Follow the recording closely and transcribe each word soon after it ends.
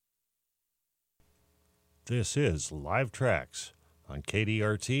This is Live Tracks on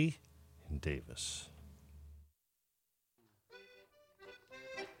KDRT in Davis.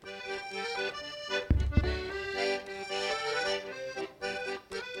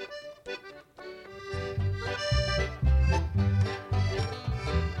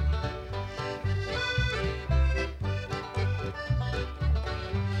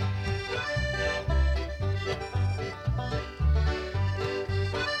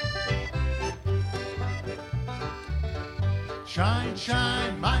 Shine,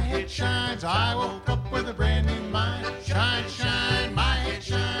 shine, my head shines, I woke up with a brand new mind. Shine, shine, my head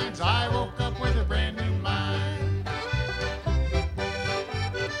shines, I woke up with a brand new mind.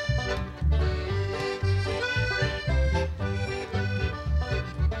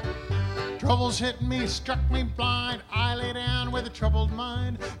 Troubles hit me, struck me blind, I lay down with a troubled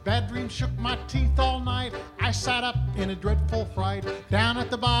mind. Bad dreams shook my teeth all night, I sat up in a dreadful fright. Down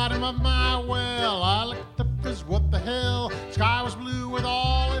at the bottom of my well, I looked up, 'cause what the hell? Sky was blue with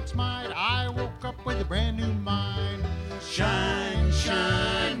all its might, I woke up with a brand new mind. Shine,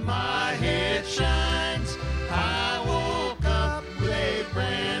 shine, my head shines, I woke up with a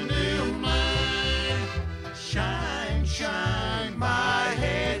brand new mind. Shine, shine, my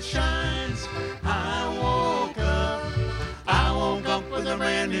head shines, I woke up with a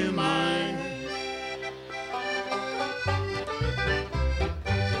brand new mind.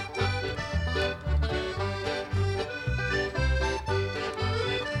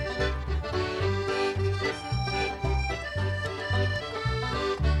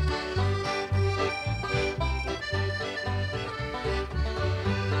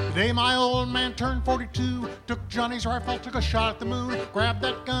 The day my old man turned 42, took Johnny's rifle, took a shot at the moon, grabbed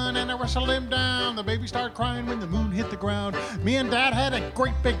that gun and I wrestled him down. The baby started crying when the moon hit the ground. Me and Dad had a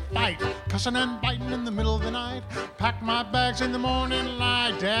great big fight, cussing and biting in the middle of the night. Packed my bags in the morning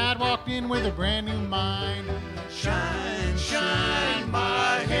light, Dad walked in with a brand new mind. Shine, shine,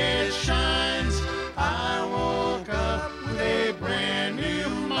 my head shines, I woke up with a brand new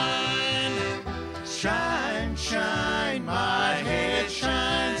mind. Shine, shine, my head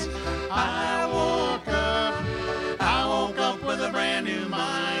shines, I woke up with a brand new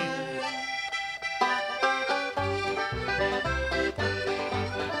mind.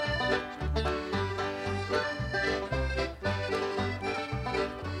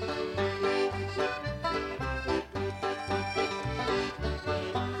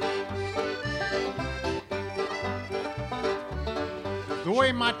 The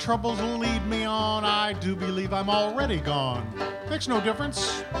way my troubles lead me on, I do believe I'm already gone. Makes no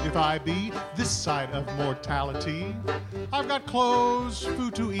difference if I be this side of mortality. I've got clothes,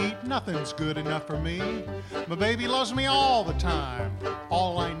 food to eat, nothing's good enough for me. My baby loves me all the time.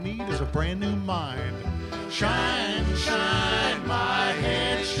 All I need is a brand new mind. Shine, shine, my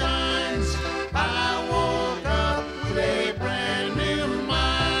head shines, I woke up with a brand new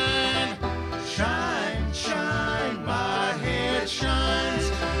mind. Shine, shine, my head shines,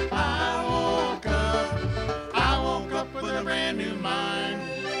 I woke up with a brand new mind.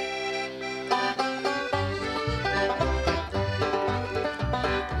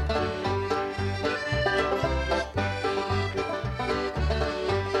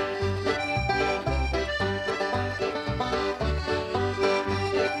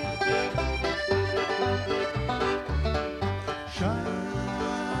 Shine,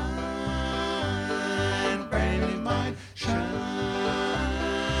 brand new mind, shine,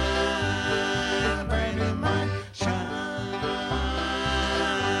 brand new mind, shine,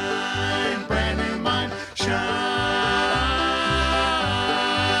 brand new mind, shine,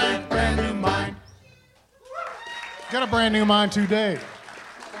 brand new mind. Got a brand new mind today.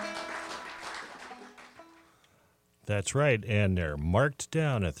 That's right, and they're marked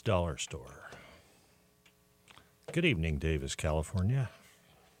down at the dollar store. Good evening, Davis, California.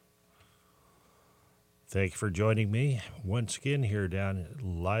 Thank you for joining me once again here down at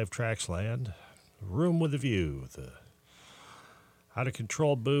Live Tracks Land. Room with a view, the out of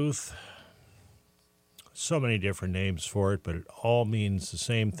control booth. So many different names for it, but it all means the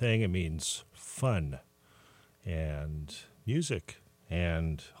same thing. It means fun and music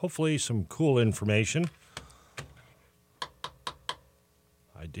and hopefully some cool information.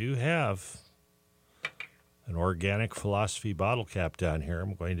 I do have an organic philosophy bottle cap down here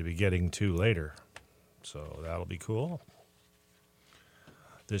I'm going to be getting to later. So that'll be cool.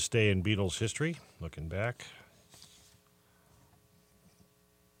 This day in Beatles history, looking back.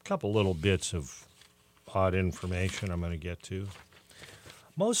 A couple little bits of odd information I'm going to get to.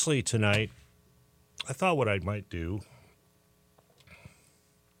 Mostly tonight, I thought what I might do,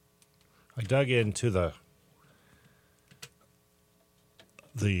 I dug into the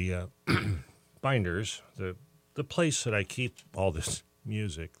binders, the place that I keep all this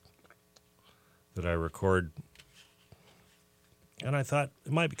music that I record. And I thought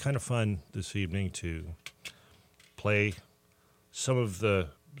it might be kind of fun this evening to play some of the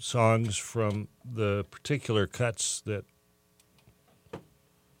songs from the particular cuts that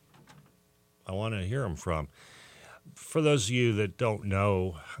I want to hear them from. For those of you that don't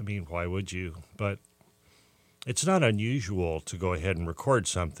know, I mean, why would you? But it's not unusual to go ahead and record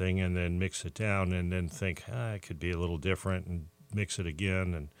something and then mix it down and then think, it could be a little different, and mix it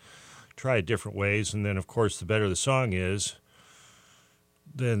again and try it different ways. And then, of course, the better the song is,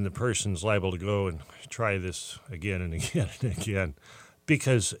 then the person's liable to go and try this again and again and again,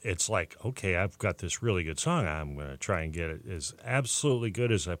 because it's like, okay, I've got this really good song. I'm going to try and get it as absolutely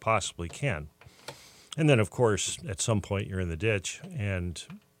good as I possibly can. And then, of course, at some point you're in the ditch and,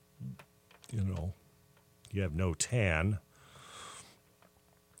 you have no tan.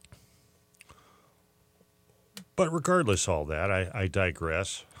 But regardless of all that, I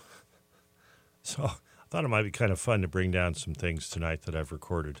digress. So I thought it might be kind of fun to bring down some things tonight that I've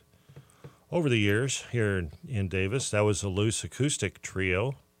recorded over the years here in Davis. That was a loose acoustic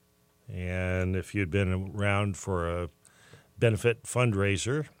trio. And if you'd been around for a benefit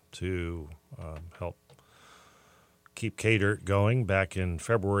fundraiser to help keep K-Dirt going back in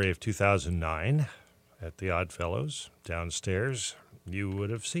February of 2009 at the Oddfellows downstairs, you would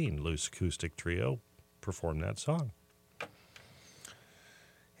have seen Loose Acoustic Trio perform that song.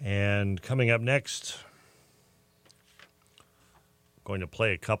 And coming up next, I'm going to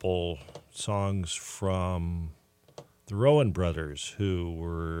play a couple songs from the Rowan Brothers, who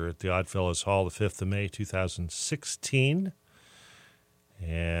were at the Oddfellows Hall the 5th of May, 2016.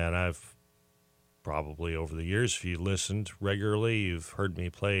 And I've probably over the years, if you listened regularly, you've heard me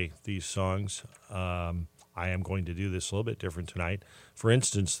play these songs. I am going to do this a little bit different tonight. For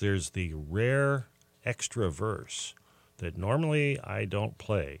instance, there's the rare extra verse that normally I don't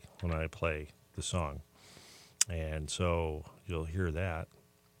play when I play the song. And so you'll hear that.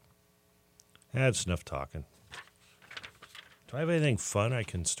 That's enough talking. Do I have anything fun I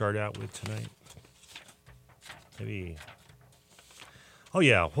can start out with tonight? Maybe... Oh,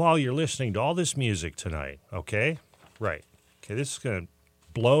 yeah, while you're listening to all this music tonight, okay? Right. Okay, this is going to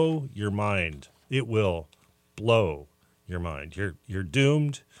blow your mind. It will blow your mind. You're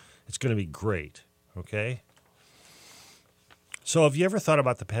doomed. It's going to be great, okay? So have you ever thought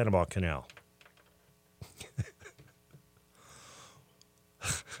about the Panama Canal?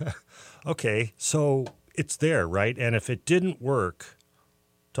 Okay, so it's there, right? And if it didn't work,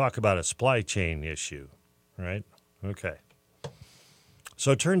 talk about a supply chain issue, right? Okay.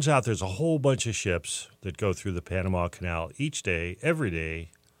 So it turns out there's a whole bunch of ships that go through the Panama Canal each day, every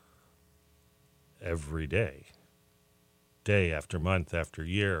day, day after month, after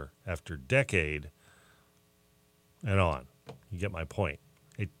year, after decade, and on. You get my point.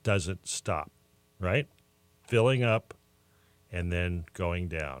 It doesn't stop, right? Filling up and then going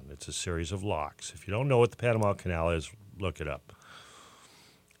down. It's a series of locks. If you don't know what the Panama Canal is, look it up.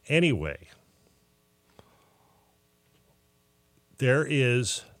 Anyway, there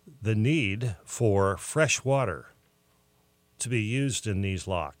is the need for fresh water to be used in these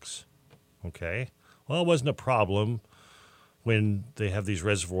locks, okay? Well, it wasn't a problem when they have these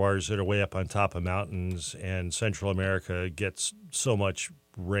reservoirs that are way up on top of mountains and Central America gets so much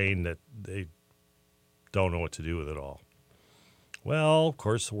rain that they don't know what to do with it all. Well, of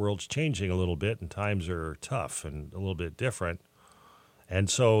course, the world's changing a little bit and times are tough and a little bit different. And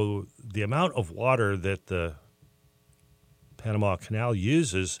so the amount of water that the Panama Canal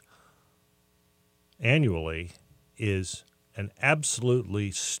uses annually is an absolutely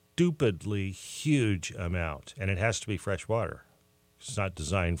stupidly huge amount, and it has to be fresh water. It's not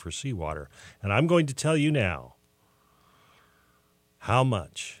designed for seawater. And I'm going to tell you now how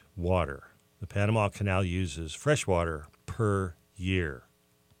much water the Panama Canal uses, fresh water, per year.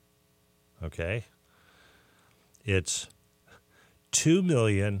 Okay? It's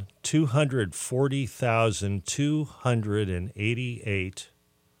 2,240,288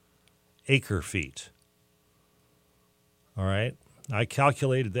 acre feet. All right? I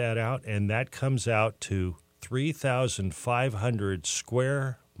calculated that out, and that comes out to 3,500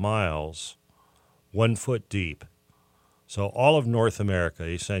 square miles, 1 foot deep. So all of North America,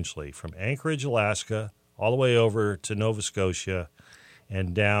 essentially, from Anchorage, Alaska, all the way over to Nova Scotia,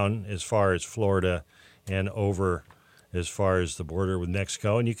 and down as far as Florida, and over as far as the border with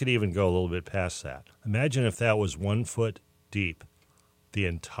Mexico, and you could even go a little bit past that. Imagine if that was 1 foot deep, the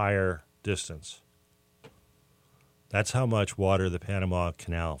entire distance. That's how much water the Panama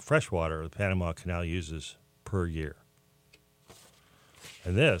Canal, fresh water, the Panama Canal uses per year.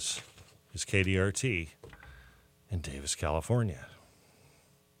 And this is KDRT in Davis, California.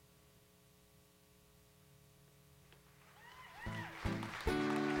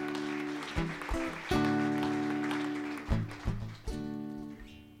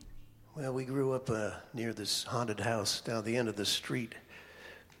 Well, we grew up near this haunted house down the end of the street.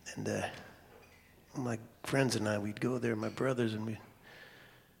 And my friends and I, we'd go there, my brothers, and we'd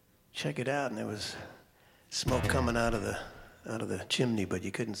check it out. And there was smoke coming out of the chimney, but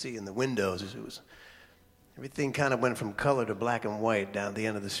you couldn't see in the windows. It was, everything kind of went from color to black and white down the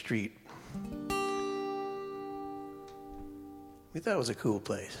end of the street. We thought it was a cool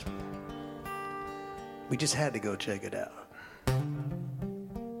place. We just had to go check it out.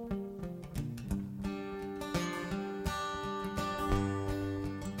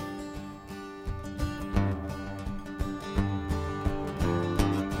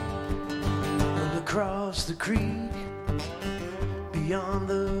 Across the creek, beyond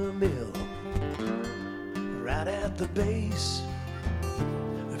the mill, right at the base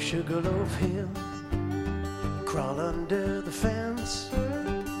of Sugarloaf Hill, crawl under the fence,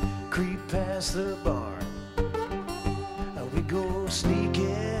 creep past the barn. We go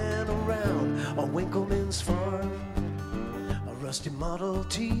sneaking around on Winkleman's farm, a rusty Model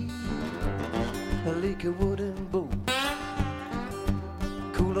T, a leaky wooden boat,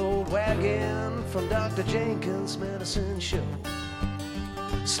 cool old wagon from Dr. Jenkins' medicine show.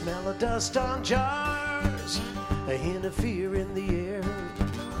 Smell of dust on jars, a hint of fear in the air.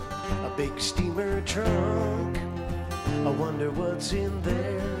 A big steamer trunk, I wonder what's in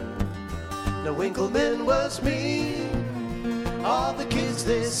there. Now Winkleman was me. All the kids,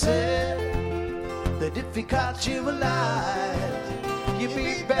 they said that if he caught you alive, you'd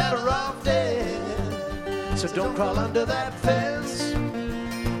be better off dead. So don't crawl under that fence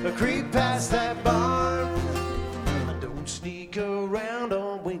or creep past that barn. Don't sneak around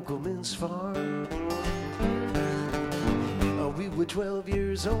on Winkleman's farm. We were 12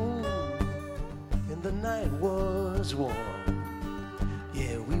 years old and the night was warm.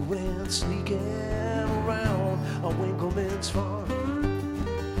 Yeah, we went sneaking around on Winkleman's farm.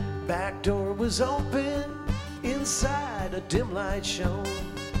 Back door was open, inside a dim light shone.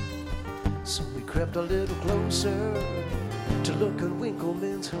 So we crept a little closer to look at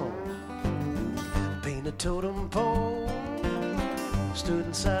Winkleman's home. Painted totem pole stood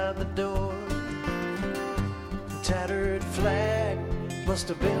inside the door. The tattered flag must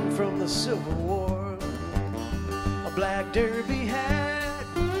have been from the Civil War. A black derby hat,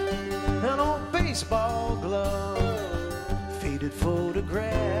 an old baseball glove, faded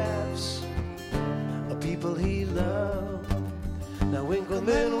photographs of people he loved. Now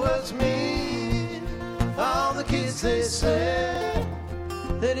Winkleman was me. All the kids, they said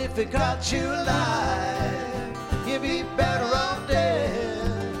that if it got you alive, you'd be better off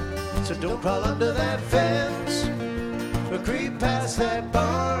dead. So don't crawl under that fence or creep past that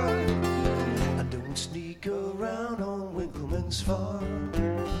barn. I don't sneak around on Winkleman's farm.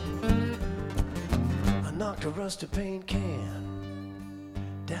 I knocked a rusty paint can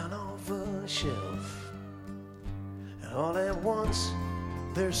down off a shelf, and all at once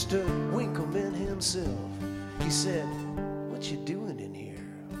there stood Winkleman himself. He said, "What you doing in here?"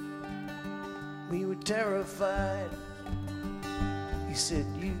 We were terrified. He said,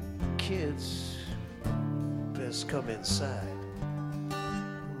 "You kids best come inside."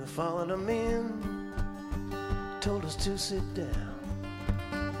 We followed him in, told us to sit down.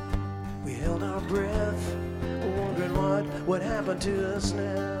 We held our breath, wondering what would happen to us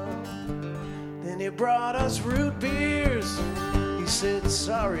now. Then he brought us root beers. He said,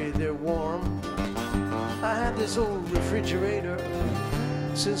 "Sorry, they're warm. I had this old refrigerator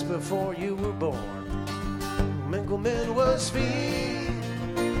since before you were born." Winkleman was me.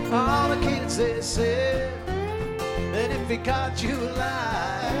 All the kids, they said that if he caught you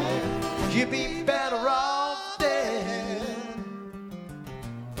alive, you'd be better off dead.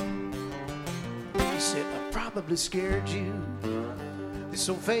 He said, "I probably scared you.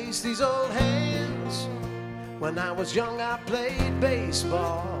 So face these old hands. When I was young, I played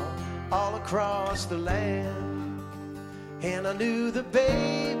baseball all across the land. And I knew the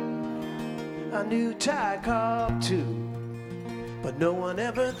babe, I knew Ty Cobb too. But no one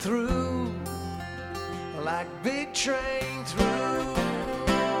ever threw like Big Train threw.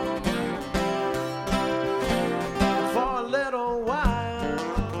 For a little while,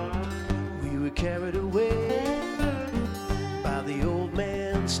 we were carried away by the old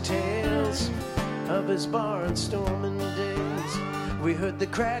man's tales of his barnstorming days. We heard the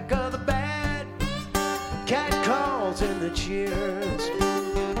crack of the bat, cat calls and the cheers,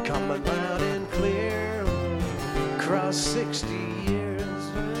 coming loud and clear across 60 years.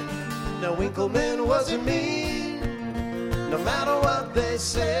 Now Winkleman wasn't mean, no matter what they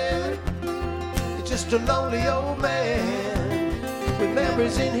said. He's just a lonely old man with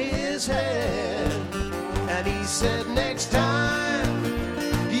memories in his head. And he said next time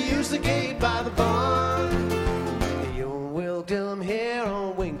you use the gate by the barn, you're welcome here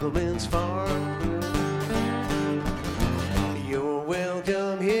on Winkleman's farm. You're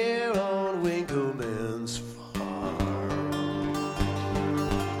welcome here on Winkleman's farm.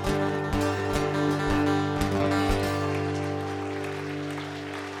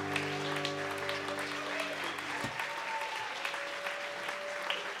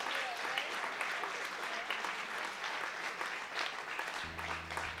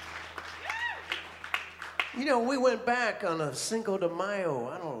 You know, we went back on a Cinco de Mayo,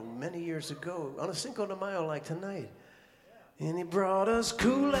 I don't know, many years ago, on a Cinco de Mayo like tonight. And he brought us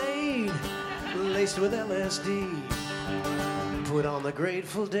Kool-Aid laced with LSD. Put on the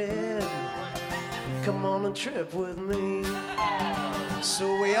Grateful Dead. Come on and trip with me.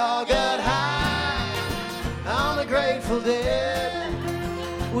 So we all got high on the Grateful Dead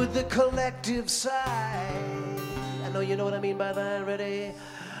with the collective sigh. I know you know what I mean by that. Ready?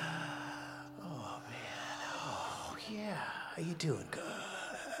 Yeah, how you doing? Good.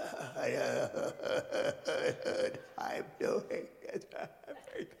 I'm doing it.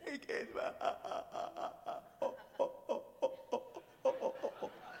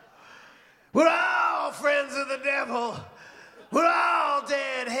 We're all friends of the devil. We're all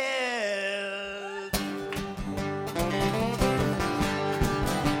dead heads.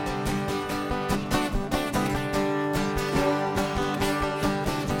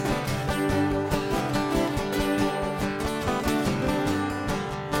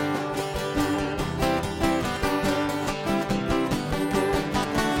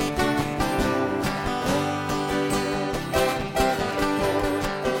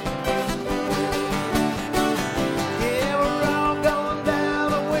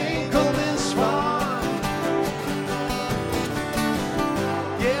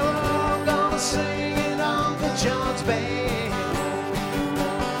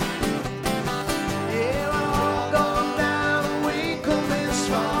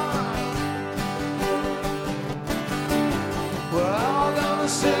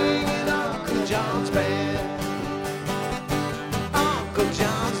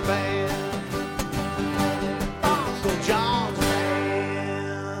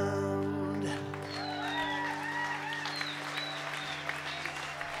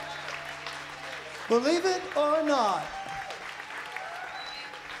 Believe it or not.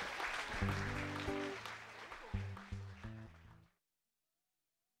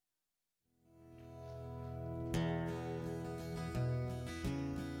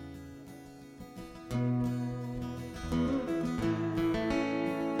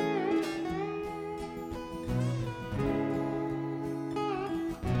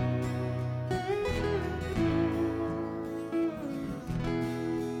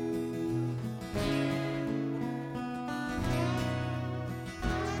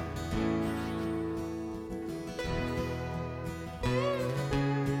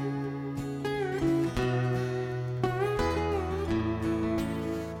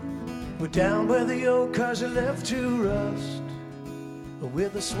 Down where the old cars are left to rust, where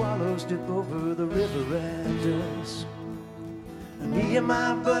the swallows dip over the river at dusk. And me and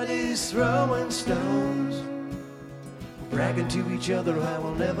my buddies throwing stones, bragging to each other how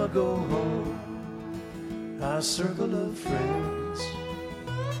we'll never go home. Our circle of friends.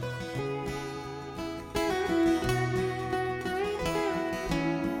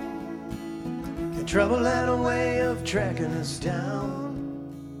 And trouble had a way of tracking us down.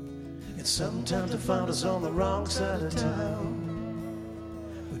 And sometimes they found us on the wrong side of town.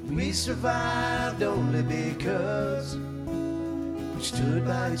 But we survived only because we stood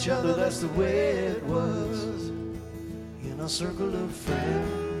by each other, that's the way it was. In a circle of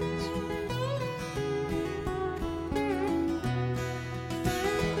friends.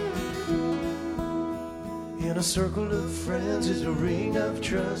 In a circle of friends is a ring of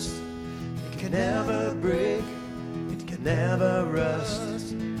trust. It can never break, it can never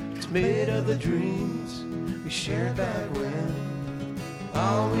rust. Made of the dreams we shared back when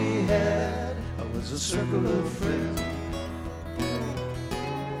all we had was a circle of friends.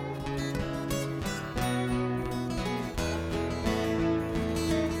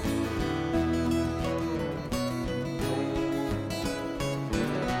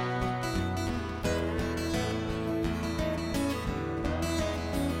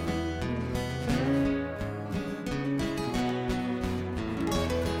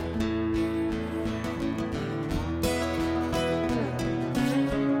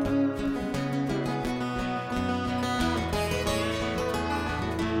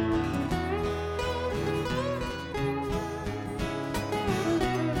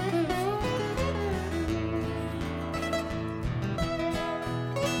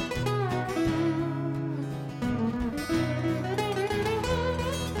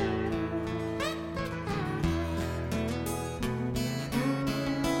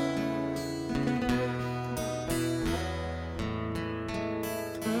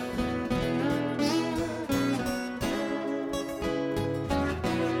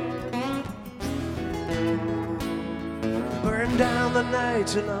 down the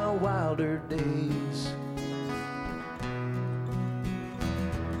nights in our wilder days.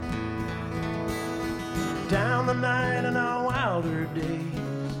 Down the night in our wilder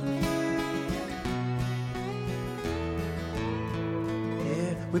days.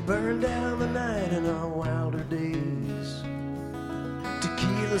 Yeah, we burned down the night in our wilder days.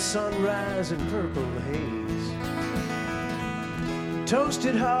 Tequila sunrise and purple haze.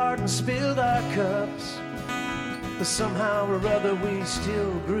 Toasted hard and spilled our cups, but somehow or other we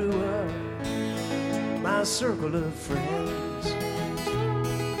still grew up. My circle of friends.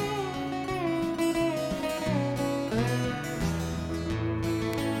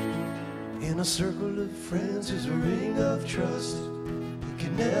 In a circle of friends is a ring of trust. It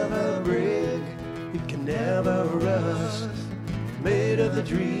can never break, it can never rust. Made of the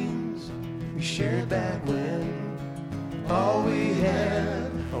dreams we shared back when all we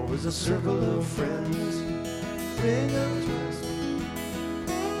had was a circle of friends. Ring of trust.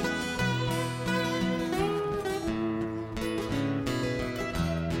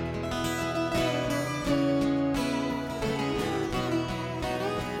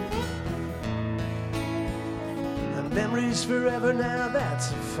 My memory's forever now,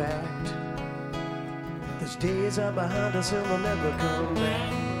 that's a fact. Those days are behind us and they'll never come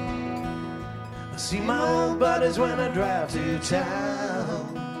back. I see my old buddies when I drive to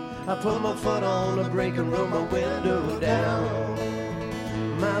town. I put my foot on the brake and roll my window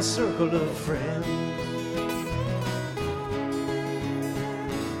down. My circle of friends.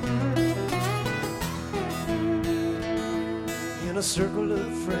 In a circle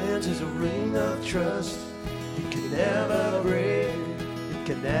of friends is a ring of trust. It can never break, it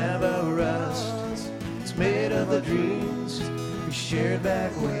can never rust. It's made of the dreams we shared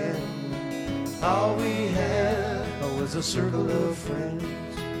back when all we had was a circle of friends.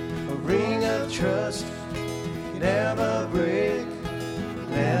 A ring of trust, never break,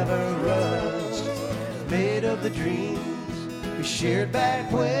 never rust. Made of the dreams we shared back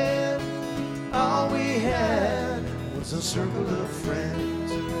when all we had was a circle of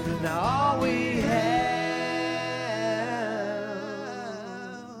friends. Now all we have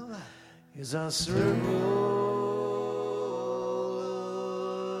is our circle.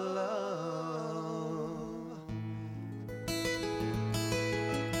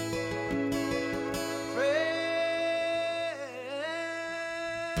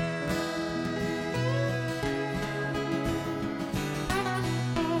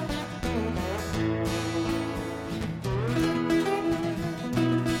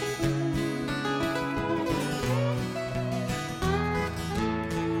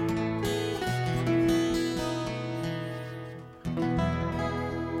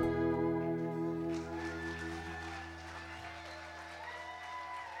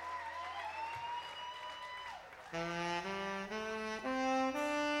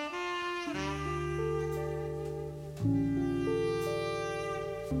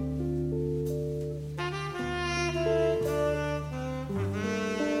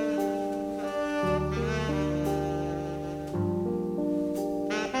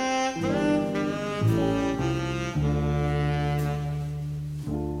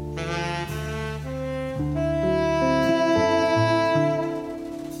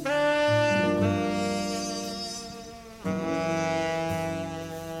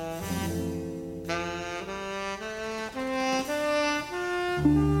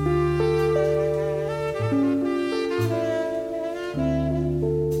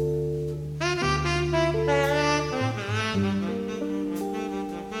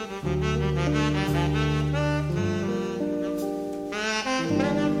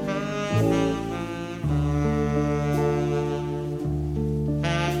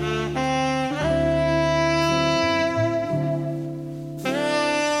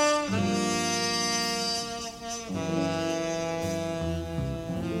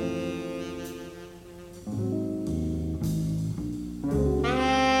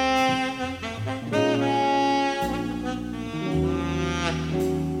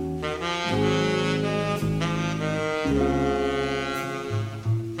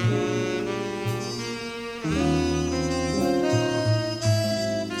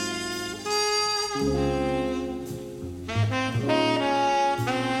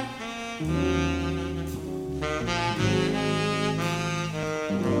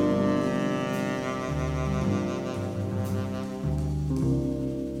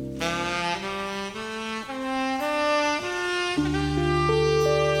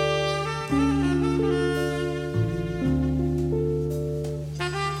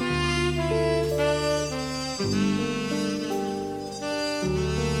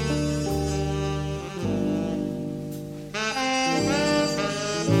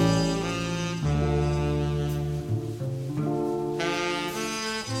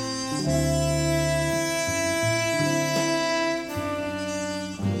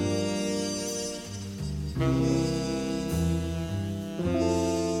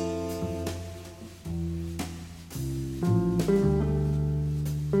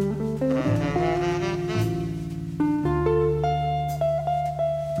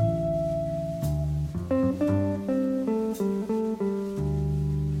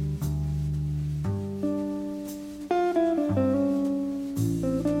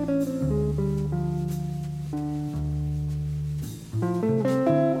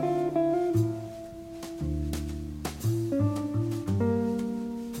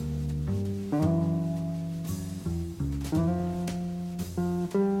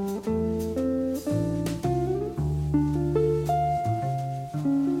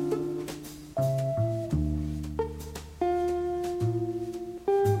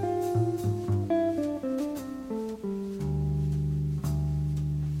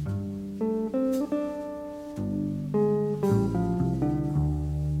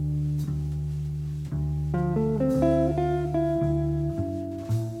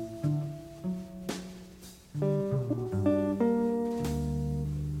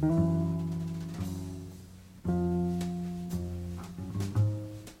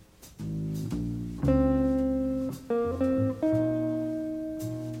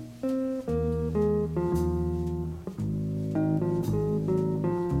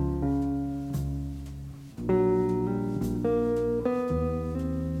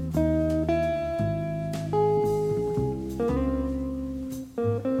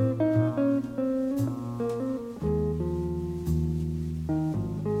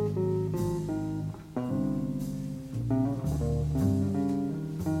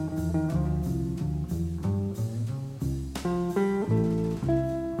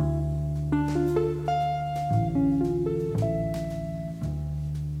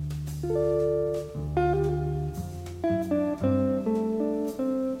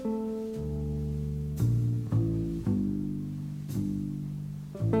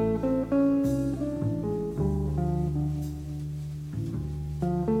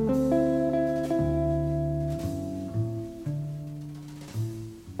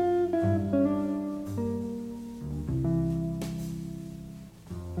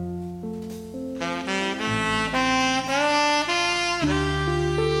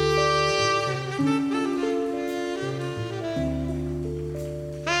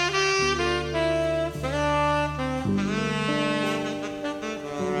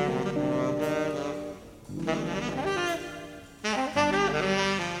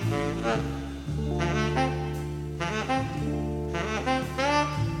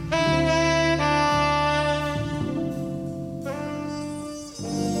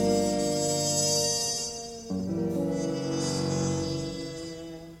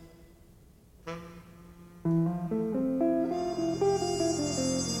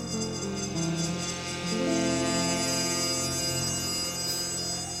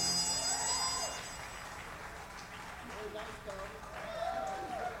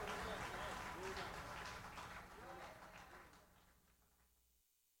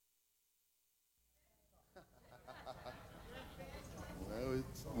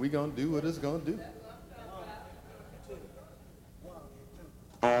 We gonna do what it's gonna do.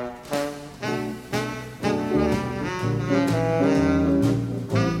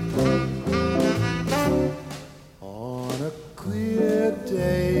 On a clear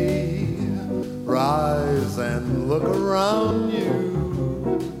day, rise and look around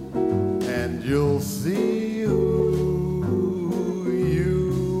you, and you'll see who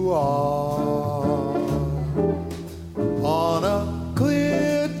you are. On a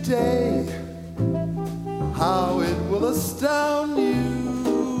clear day, how it will astound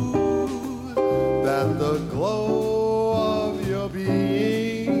you that the glow of your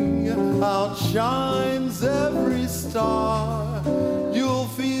being outshines every star. You'll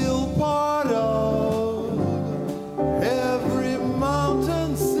feel part of every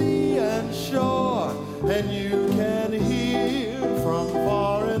mountain, sea, and shore, and you can hear from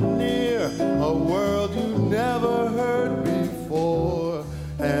far and near a world you never heard before.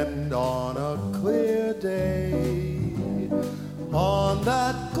 And on a clear day, on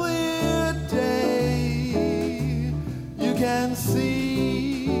that clear day, you can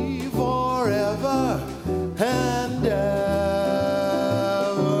see forever and evermore.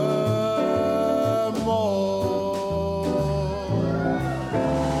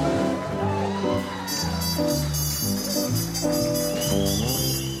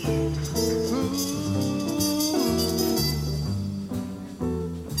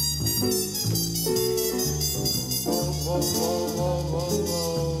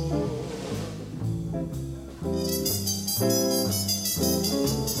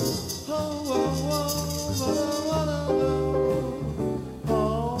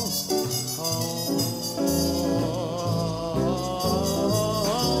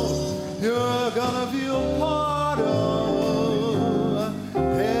 you're gonna feel part of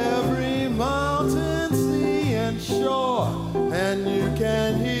every mountain, sea, and shore, and you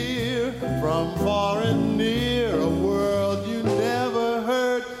can hear from far and near a world you never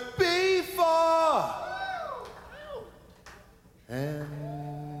heard before. And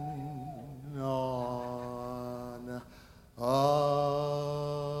on a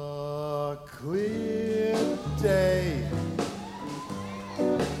clear day,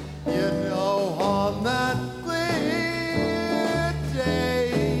 you know, on that clear day,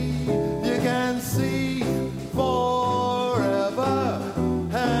 you can see forever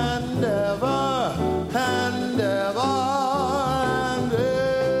and ever and ever and ever.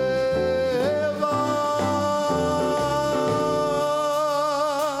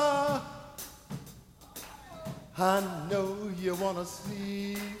 I know you wanna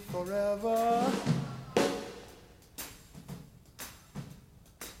see forever.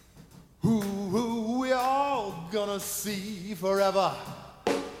 Who we all gonna see forever.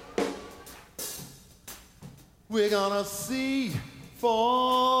 We're gonna see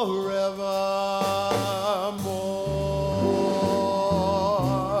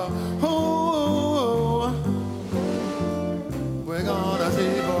forevermore. Ooh, we're gonna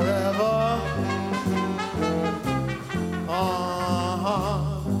see forever.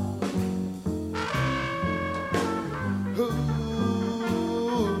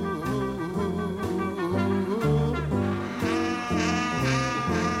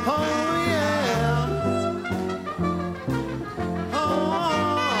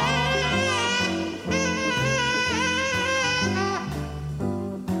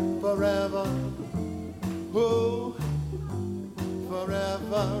 Forever, oh,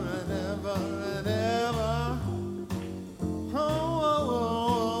 forever and ever and ever. Oh,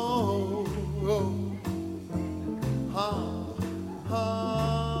 oh, oh, oh, oh,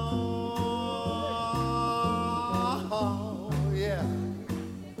 oh, yeah.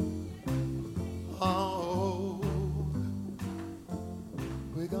 Oh,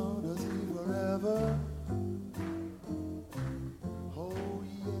 we're gonna see forever.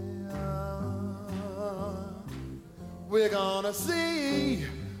 We're gonna see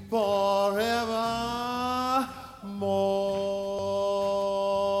forever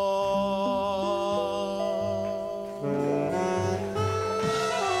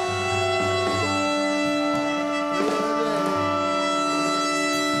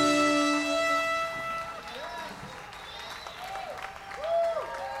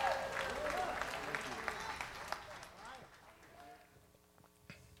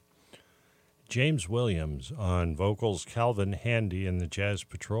James Williams on vocals, Calvin Handy and the Jazz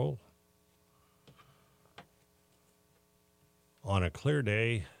Patrol. On a clear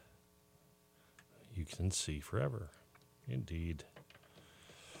day, you can see forever. Indeed.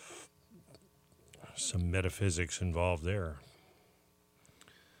 Some metaphysics involved there.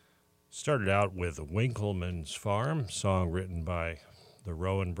 Started out with Winkleman's Farm, song written by the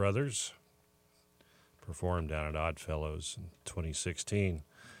Rowan Brothers, performed down at Oddfellows in 2016.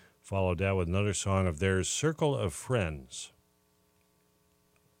 Followed that with another song of theirs, Circle of Friends.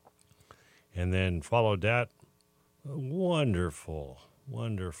 And then followed that, a wonderful,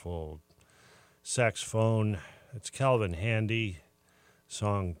 wonderful saxophone. It's Calvin Handy,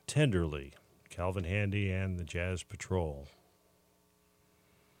 song Tenderly. Calvin Handy and the Jazz Patrol.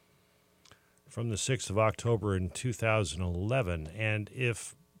 From the 6th of October in 2011. And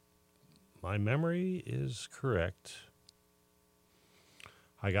if my memory is correct,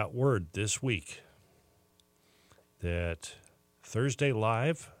 I got word this week that Thursday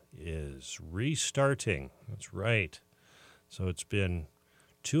Live is restarting. That's right. So it's been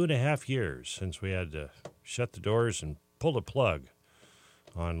 2.5 years since we had to shut the doors and pull the plug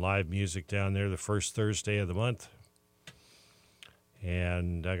on live music down there the first Thursday of the month.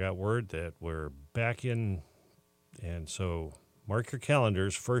 And I got word that we're back in, and so mark your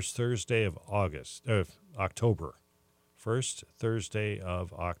calendars, first Thursday of October. First Thursday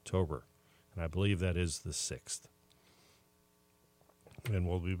of October. And I believe that is the 6th. And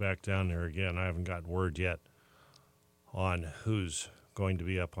we'll be back down there again. I haven't gotten word yet on who's going to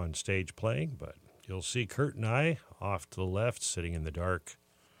be up on stage playing, but you'll see Kurt and I off to the left, sitting in the dark.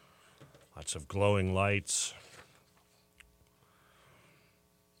 Lots of glowing lights.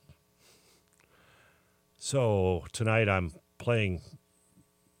 So tonight I'm playing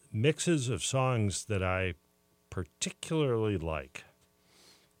mixes of songs that I particularly like.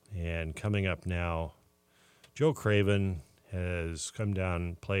 And coming up now, Joe Craven has come down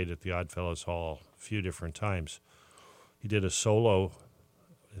and played at the Oddfellows Hall a few different times. He did a solo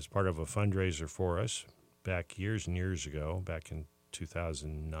as part of a fundraiser for us back years and years ago, back in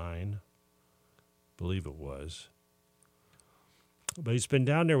 2009. believe it was. But he's been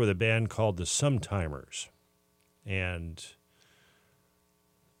down there with a band called the Sometimers. And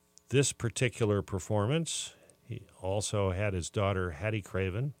this particular performance, he also had his daughter, Hattie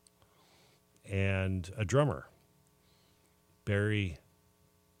Craven, and a drummer, Barry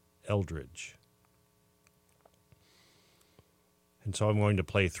Eldridge. And so I'm going to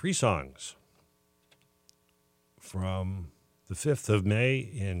play 3 songs from the 5th of May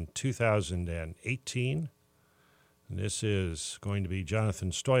in 2018. And this is going to be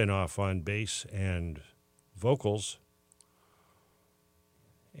Jonathan Stoyanov on bass and vocals,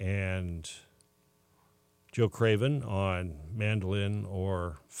 and Joe Craven on mandolin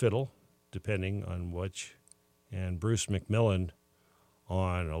or fiddle, depending on which, and Bruce McMillan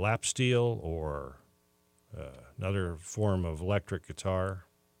on a lap steel or another form of electric guitar.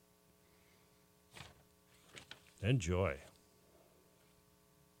 Enjoy.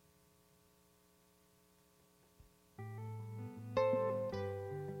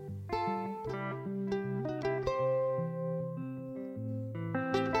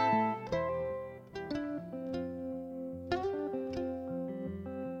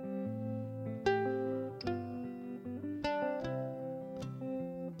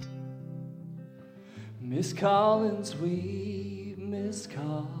 Miss Collins weep, Miss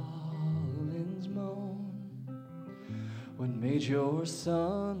Collins moan. When made your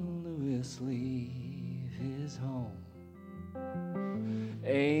son Louis leave his home?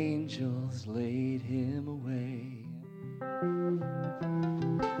 Angels laid him away.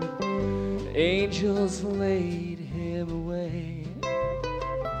 Angels laid him away.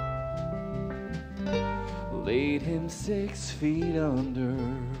 Laid him 6 feet under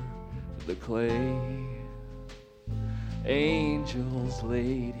the clay. Angels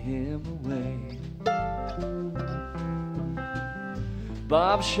laid him away.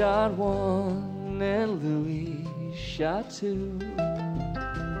 Bob shot 1 and Louis shot 2.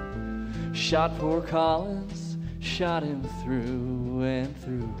 Shot poor Collins, shot him through and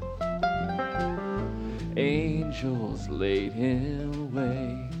through. Angels laid him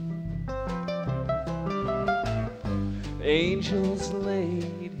away. Angels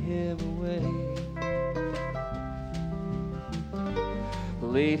laid him away.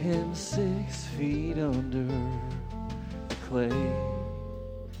 Laid him 6 feet under the clay.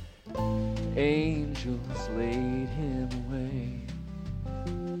 Angels laid him away.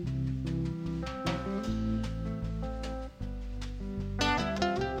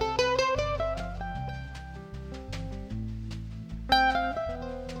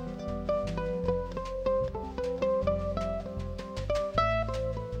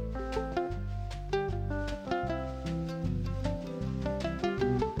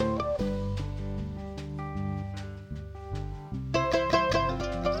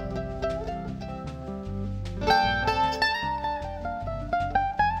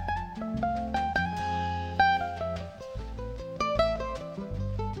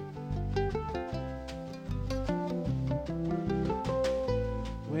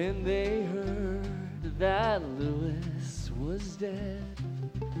 When they heard that Louis was dead,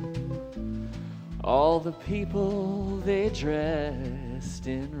 all the people they dressed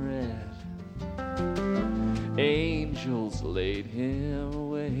in red. Angels laid him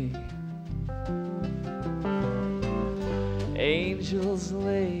away. Angels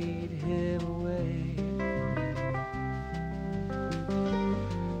laid him away.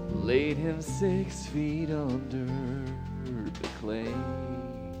 Laid him 6 feet under the clay.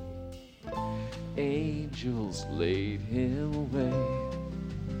 Angels laid him away.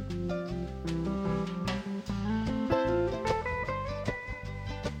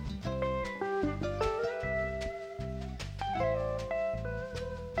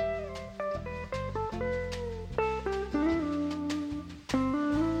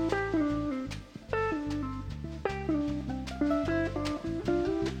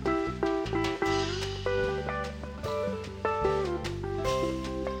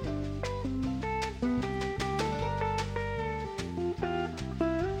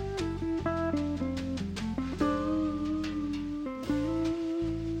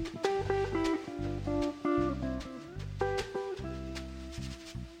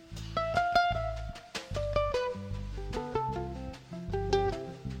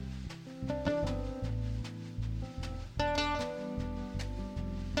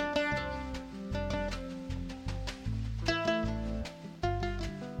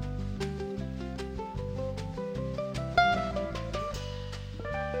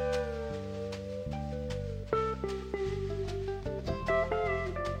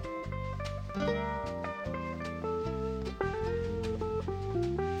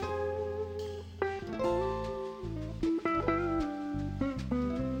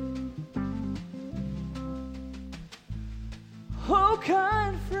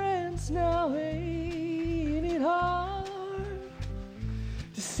 kind friends now, ain't it hard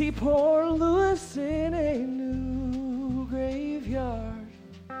to see poor Louis in a new graveyard?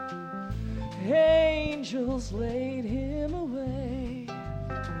 Angels laid him away.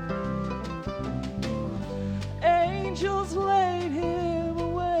 Angels laid him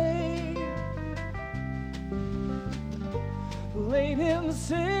away. Laid him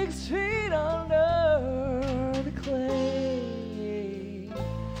 6 feet under the clay.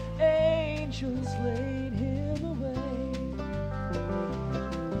 Angels laid him away.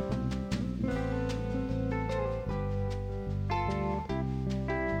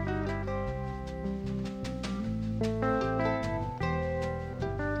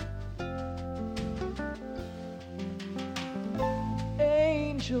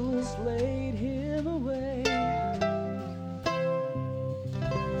 Angels laid him away.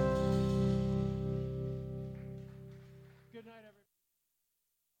 Good night, everybody.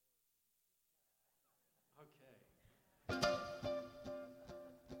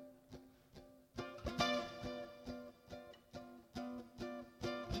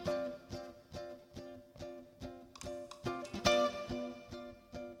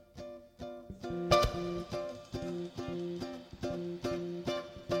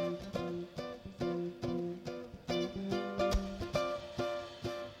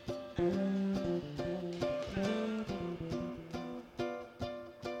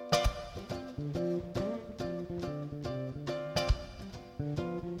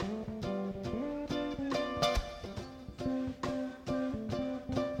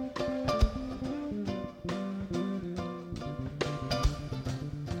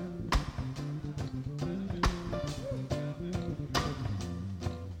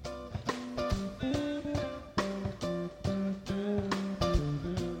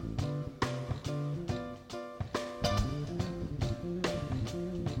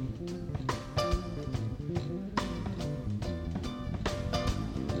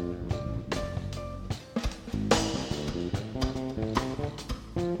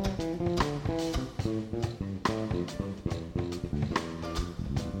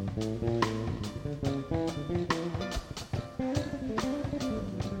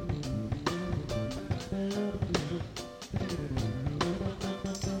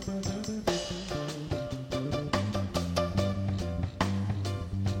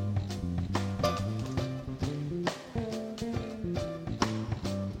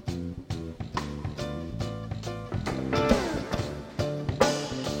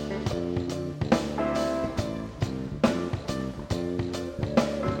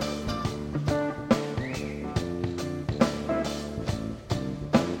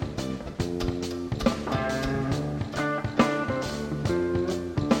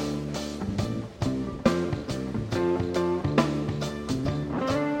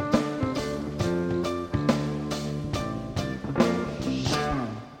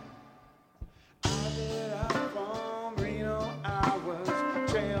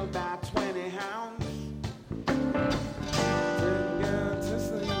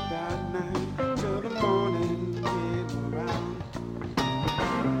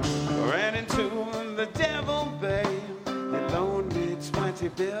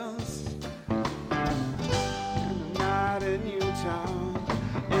 Bills and a night in Utah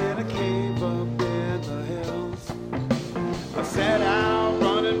in a cave up in the hills. I set out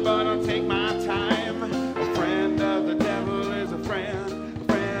running, but I'll take my time. A friend of the devil is a friend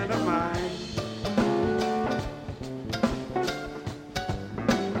of mine.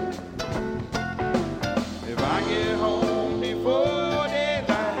 If I get home before daylight,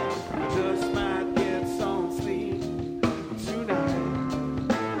 I just might get some sleep tonight.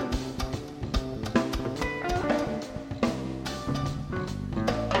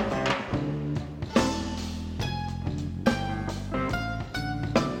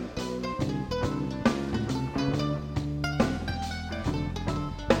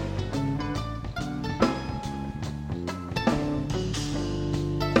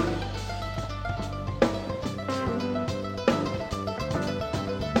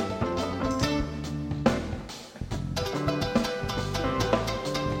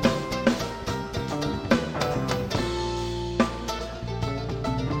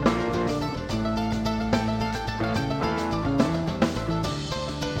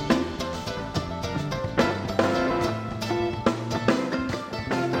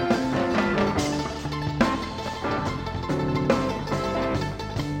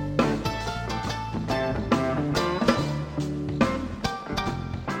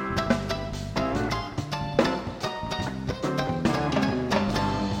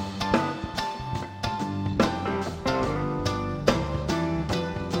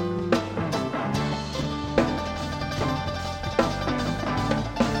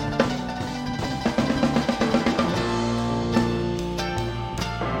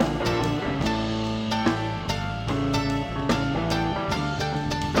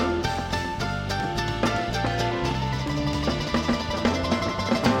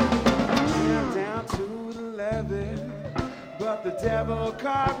 devil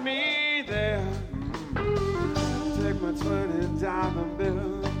caught me there. Took my 20-dollar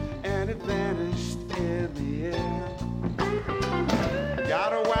bill and it vanished in the air.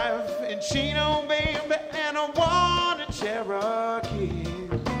 Got a wife in Chino, baby, and I want a Cherokee.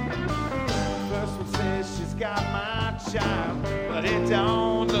 First one says she's got my child, but it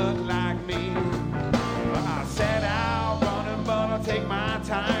don't look like me. I set out running, but I'll take my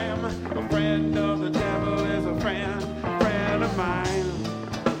time. A friend of the devil is a friend of mine.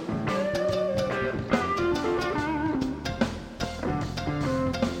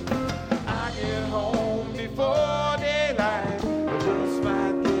 I get home before daylight, just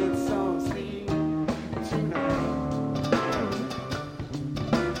might get some sleep tonight.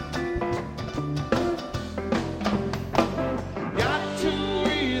 Got 2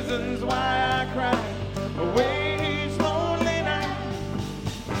 reasons why I cry away each lonely night.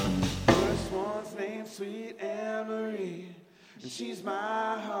 First one's named Sweet Anne-Marie, and she's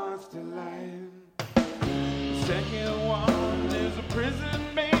my heart's delight. The second one is a prison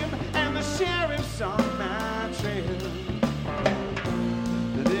babe, and the sheriff's on my trail.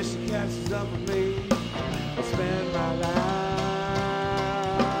 The day she catches up with me, I'll spend my life.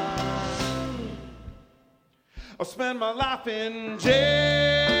 I'll spend my life in jail.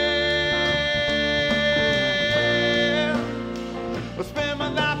 I'll spend my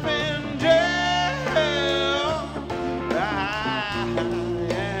life in jail.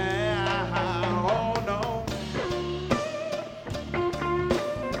 Oh no.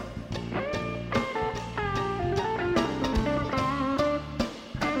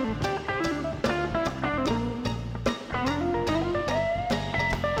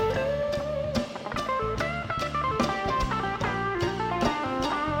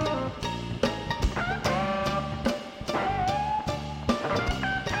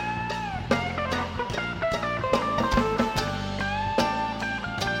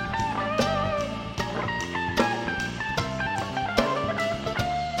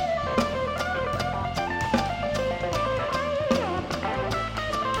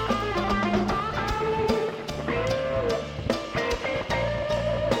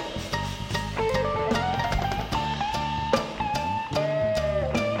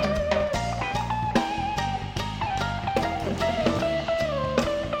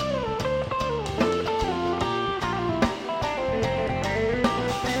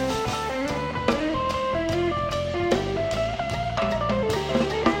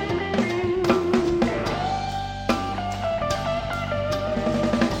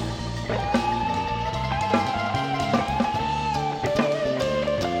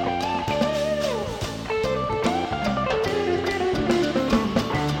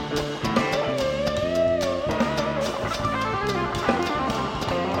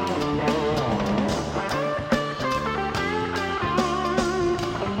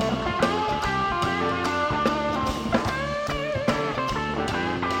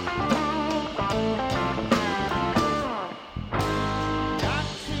 Got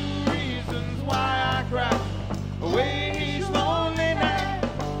 2 reasons why I cry away each lonely night.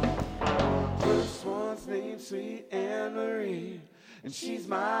 First one's named Sweet Anne-Marie, and she's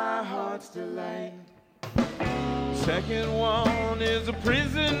my heart's delight. Second one is a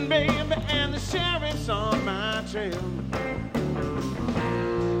prison babe, and the sheriff's on my trail.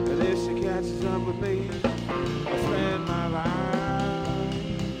 But if she catches up with me, I'll spend my life.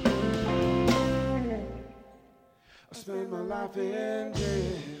 I'll spend my life in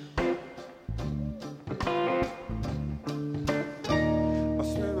jail. I'll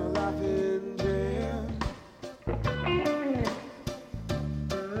spend my life in jail.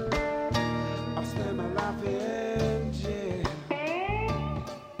 I'll spend my life in jail.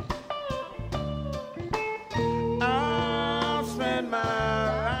 I'll spend my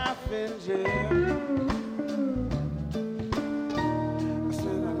life in jail. I'll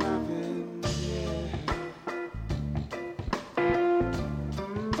spend my life in jail.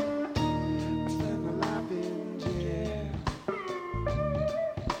 I'll spend my life in jail.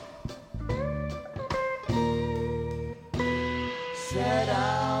 Set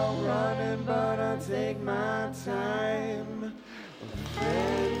out running, but I'll take my time. A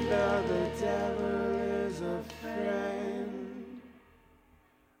friend of the devil is a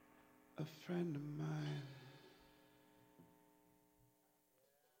friend of mine.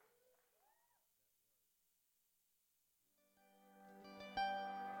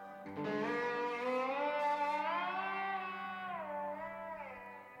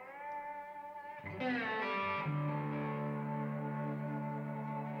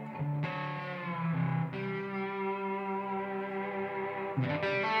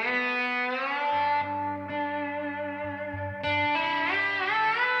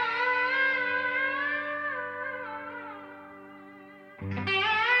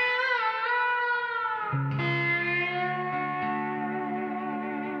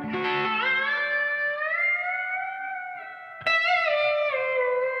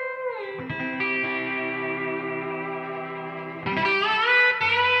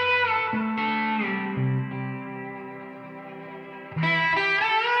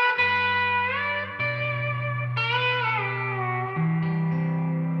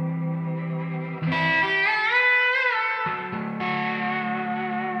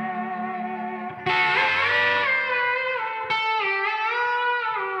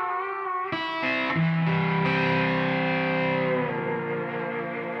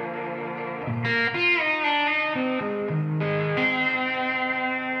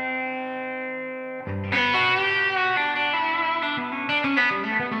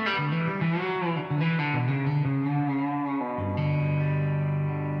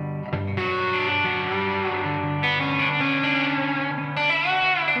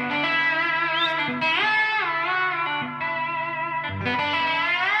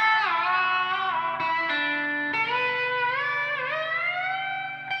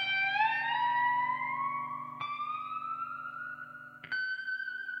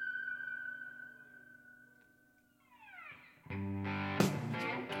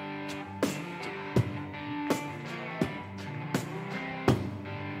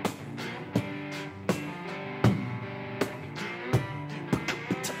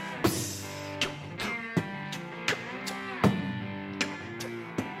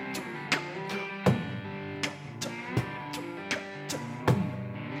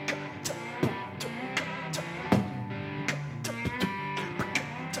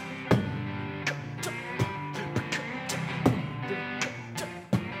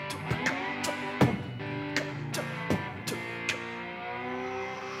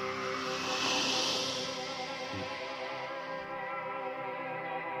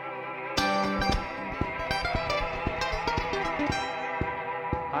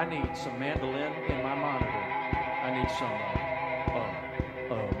 I need some mandolin in my monitor. I need some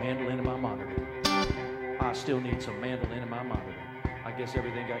mandolin in my monitor. I still need some mandolin in my monitor. I guess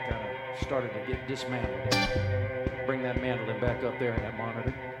everything got kind of started to get dismantled. Bring that mandolin back up there in that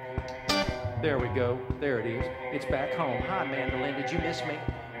monitor. There we go. There it is. It's back home. Hi, mandolin. Did you miss me?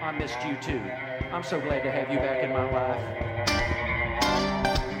 I missed you too. I'm so glad to have you back in my life.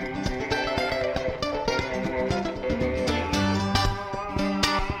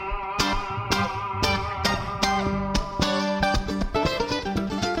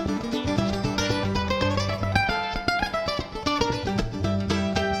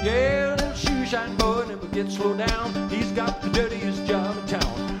 Yeah, little shoe shine boy never gets slowed down. He's got the dirtiest job in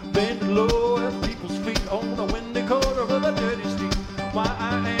town. Bending low at people's feet on the windy corner of a dirty street. Why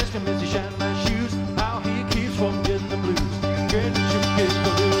I ask him as he shines my shoes how he keeps from getting the blues. Get the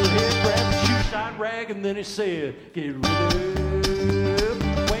little head, grab the shoe shine rag, and then he said, get rid of it.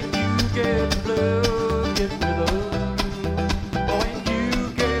 When you get the blues, get rid of it. When you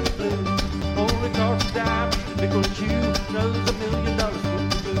get the blues, only cost a dime, a nickel to you, knows $1 million for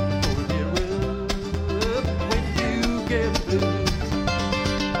the get rid of it. When you get the blues.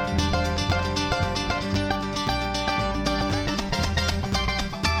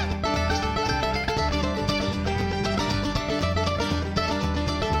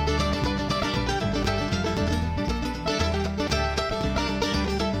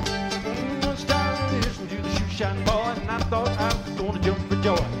 Boy, and I thought I was gonna jump for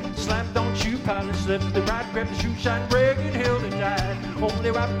joy. Slammed on shoe polish, left and right, grabbed the shoe shine rag and held it tight. Only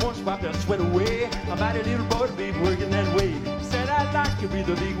right once, wiped that sweat away. A mighty little boy to be working that way. Said I'd like to breathe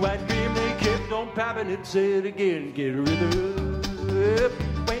a big white dream. They kept on popping it, said again, get rid of it.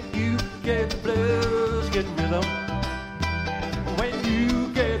 When you get the blues, get rid of. When you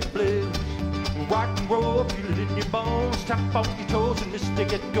get the blues, rock and roll, feel it in your bones, tap on your toes and just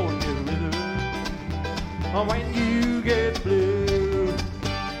stick it going, get rid of it. When you get blue.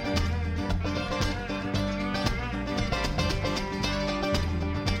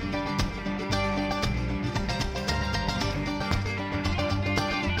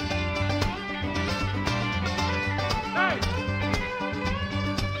 Hey!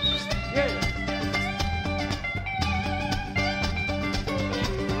 Yeah!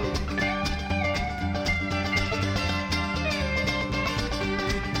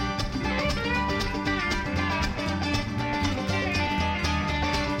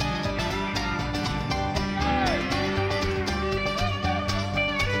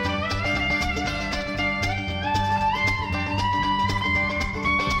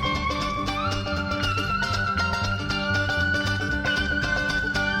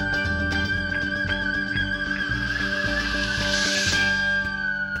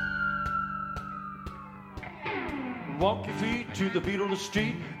 Walk your feet to the beat on the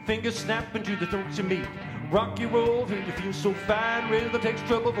street, fingers snapping to the throats you meet. Rock your roll till you feel so fine, rhythm takes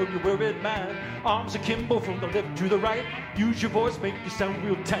trouble from your worried mind. Arms akimbo from the left to the right, use your voice, make you sound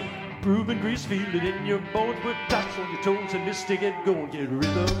real tight. Groove and grease, feel it in your bones, put taps on your toes and just stick it, go and get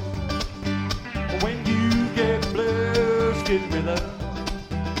rhythm. When you get blues, get rhythm.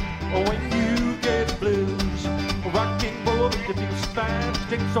 When you get blues, rock and roll, make you feel so fine.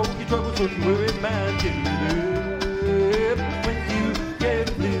 Takes all your troubles from your worried mind, get rhythm. When you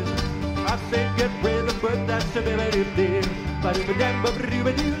get blues, I say get rhythm, but that's a bit of it. But if a damn but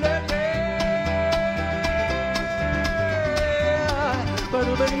you let me. But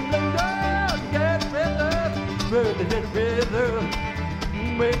if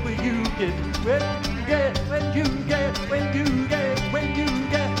you get rhythm, get rhythm. When you get, when you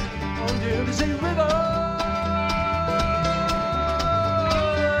get, until you say rhythm.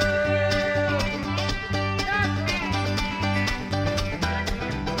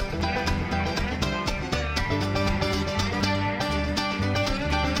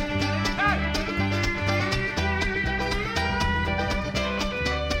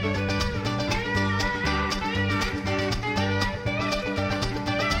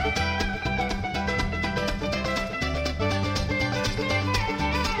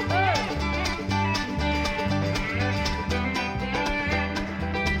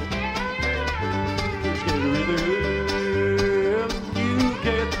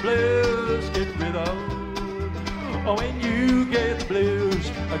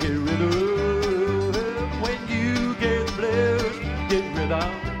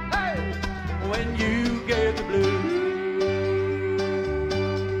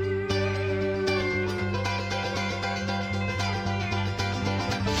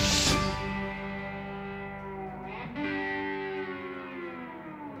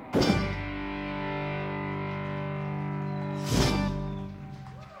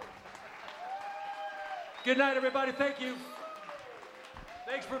 Good night, everybody. Thank you.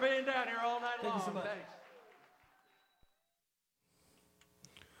 Thanks for being down here all night long. Thank you so much. Thanks.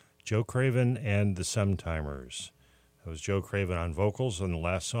 Joe Craven and the Sometimers. That was Joe Craven on vocals on the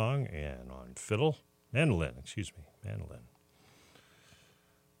last song and on mandolin.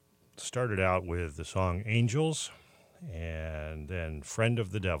 Started out with the song Angels, and then Friend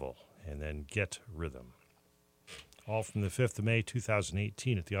of the Devil, and then Get Rhythm. All from the 5th of May,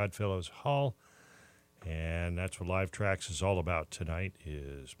 2018 at the Oddfellows Hall. And that's what Live Tracks is all about tonight,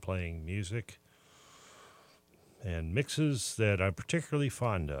 is playing music and mixes that I'm particularly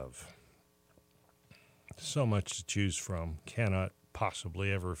fond of. So much to choose from. Cannot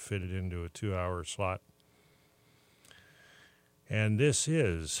possibly ever fit it into a 2-hour slot. And this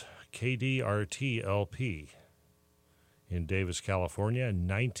is KDRT-LP in Davis, California,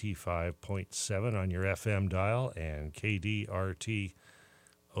 95.7 on your FM dial, and KDRT-ORG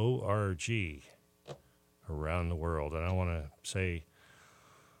around the world. And I want to say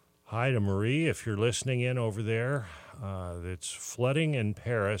hi to Marie, if you're listening in over there. It's flooding in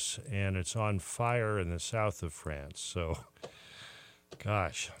Paris, and it's on fire in the south of France. So,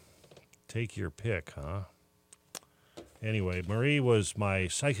 gosh, take your pick, huh? Anyway, Marie was my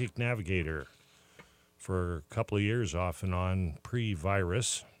psychic navigator for a couple of years off and on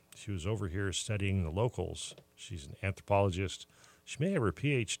pre-virus. She was over here studying the locals. She's an anthropologist. She may have her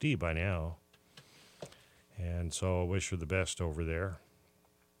PhD by now. And so I wish her the best over there.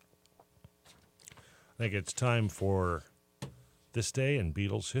 I think it's time for This Day in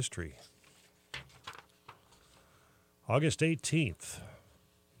Beatles History. August 18th,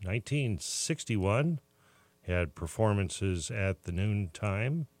 1961, had performances at the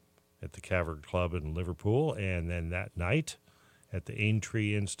Noontime at the Cavern Club in Liverpool, and then that night at the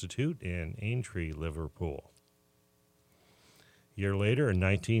Aintree Institute in Aintree, Liverpool. A year later, in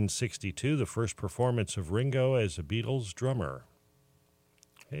 1962, the first performance of Ringo as a Beatles drummer.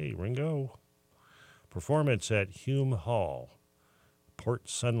 Hey, Ringo. Performance at Hume Hall, Port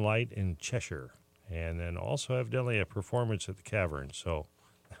Sunlight in Cheshire, and then also evidently a performance at the Cavern, so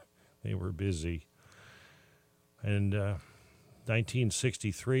they were busy. And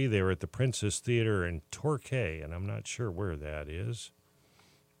 1963, they were at the Princess Theater in Torquay, and I'm not sure where that is.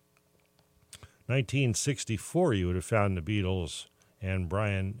 1964, you would have found the Beatles and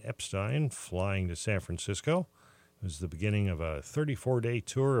Brian Epstein flying to San Francisco. It was the beginning of a 34-day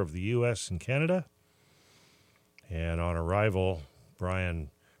tour of the U.S. and Canada. And on arrival, Brian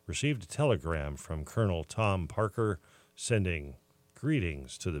received a telegram from Colonel Tom Parker sending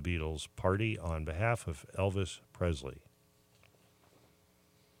greetings to the Beatles party on behalf of Elvis Presley.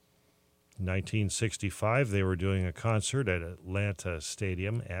 In 1965, they were doing a concert at Atlanta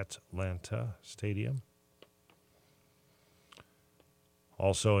Stadium.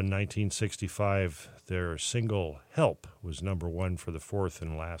 Also in 1965, their single Help was number one for the fourth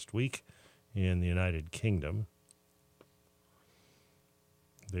and last week in the United Kingdom.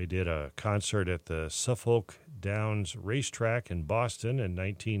 They did a concert at the Suffolk Downs Racetrack in Boston in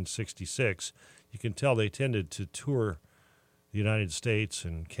 1966. You can tell they tended to tour the United States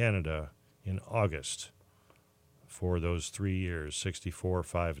and Canada in August for those 3 years, 64,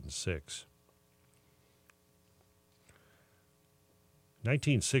 5, and 6.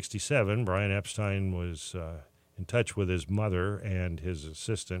 1967, Brian Epstein was in touch with his mother and his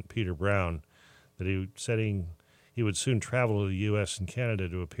assistant, Peter Brown, that he would soon travel to the U.S. and Canada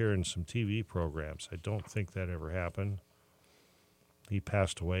to appear in some TV programs. I don't think that ever happened. He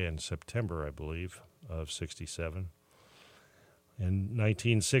passed away in September, I believe, of 67. In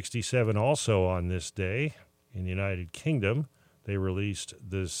 1967, also on this day, in the United Kingdom, they released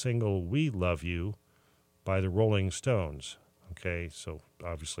the single We Love You by the Rolling Stones. Okay, so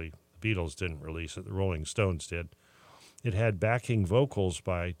obviously the Beatles didn't release it, the Rolling Stones did. It had backing vocals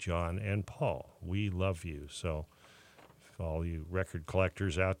by John and Paul, We Love You. So all you record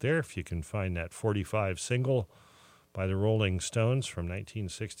collectors out there, if you can find that 45 single by the Rolling Stones from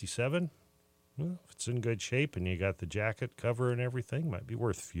 1967, well, if it's in good shape and you got the jacket cover and everything, might be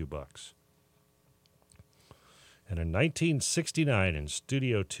worth a few bucks. And in 1969 in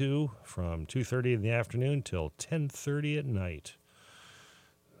Studio 2 from 2:30 in the afternoon till 10:30 at night,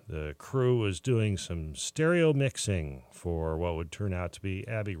 the crew was doing some stereo mixing for what would turn out to be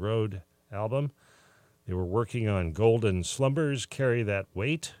Abbey Road album. They were working on Golden Slumbers, Carry That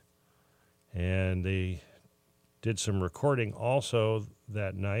Weight, and they did some recording also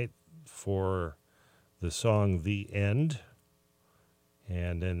that night for the song The End,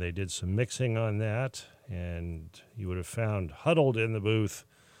 and then they did some mixing on that, and you would have found huddled in the booth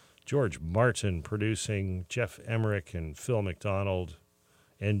George Martin producing, Jeff Emmerich and Phil McDonald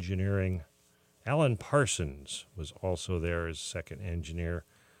engineering, Alan Parsons was also there as second engineer.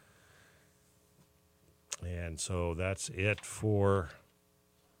 And so that's it for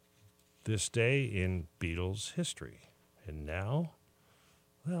this day in Beatles history. And now,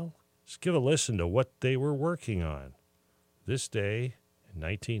 well, let's give a listen to what they were working on this day in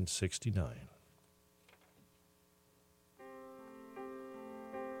 1969.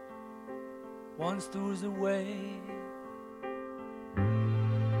 Once there was a way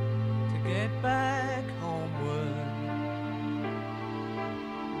to get back homeward.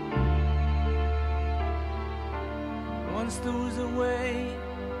 Once there was a way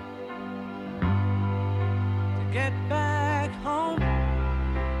to get back home.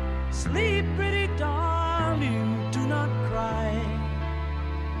 Sleep, pretty darling, do not cry,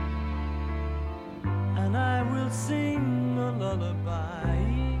 and I will sing a lullaby.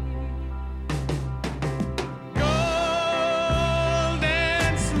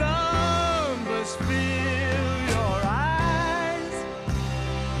 Golden slumbers fill your eyes,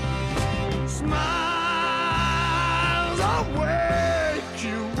 smiles awake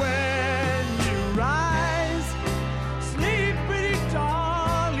you when you rise. Sleep, pretty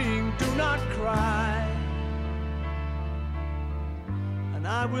darling, do not cry, and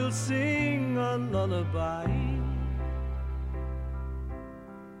I will sing a lullaby.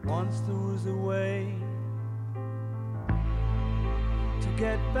 Once there was a way to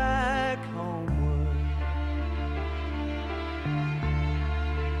get back homeward.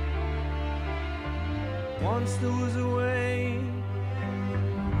 Once there was a way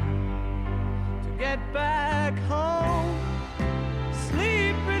to get back home.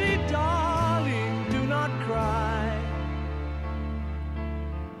 Sleep, pretty darling, do not cry,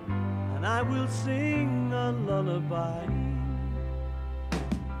 and I will sing a lullaby.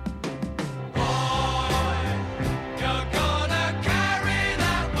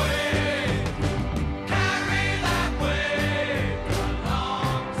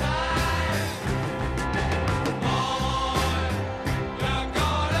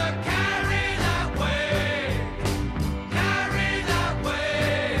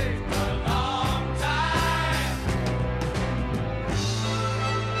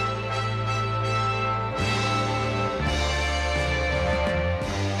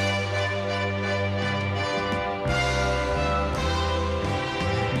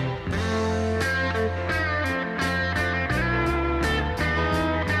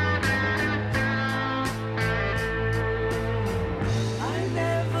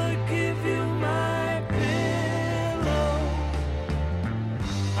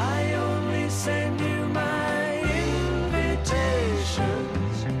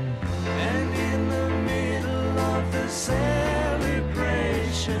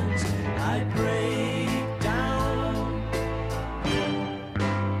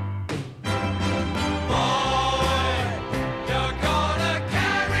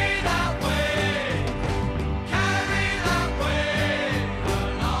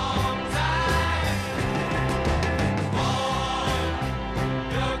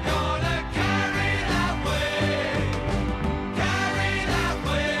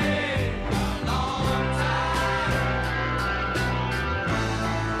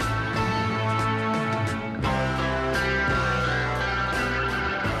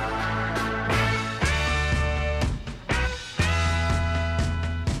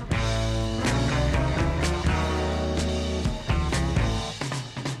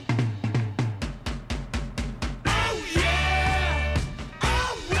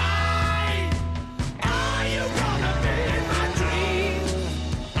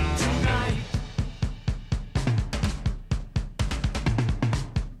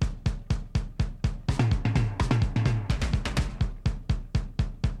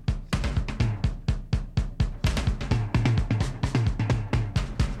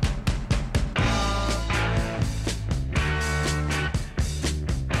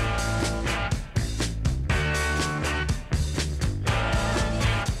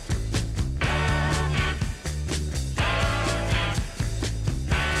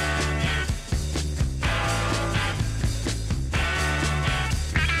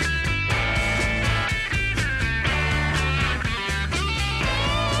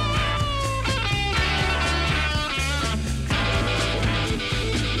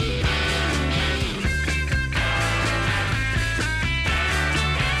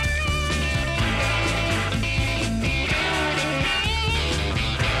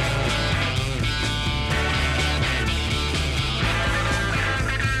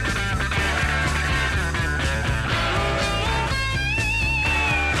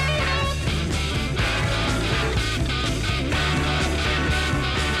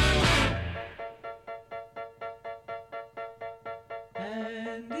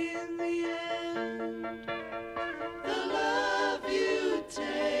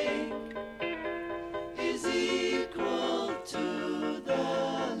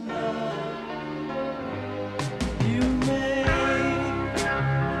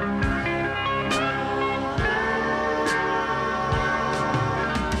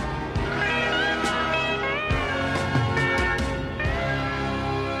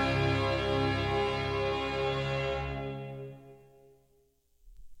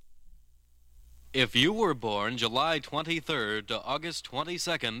 If you were born July 23rd to August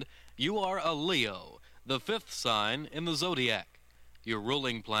 22nd, you are a Leo, the fifth sign in the zodiac. Your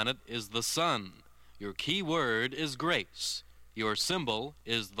ruling planet is the sun. Your key word is grace. Your symbol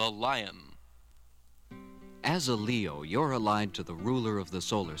is the lion. As a Leo, you're allied to the ruler of the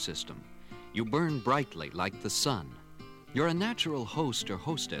solar system. You burn brightly like the sun. You're a natural host or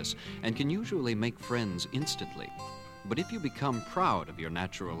hostess and can usually make friends instantly. But if you become proud of your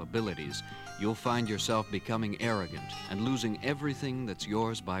natural abilities, you'll find yourself becoming arrogant and losing everything that's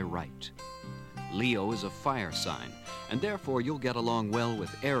yours by right. Leo is a fire sign, and therefore you'll get along well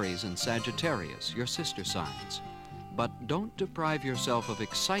with Aries and Sagittarius, your sister signs. But don't deprive yourself of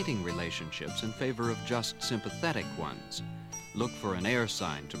exciting relationships in favor of just sympathetic ones. Look for an air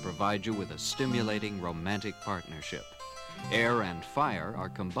sign to provide you with a stimulating romantic partnership. Air and fire are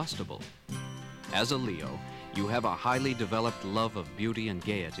combustible. As a Leo, you have a highly developed love of beauty and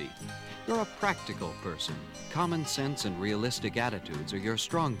gaiety. You're a practical person. Common sense and realistic attitudes are your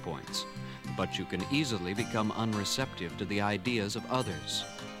strong points, but you can easily become unreceptive to the ideas of others.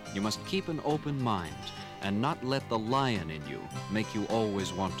 You must keep an open mind and not let the lion in you make you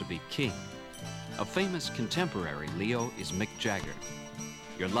always want to be king. A famous contemporary Leo is Mick Jagger.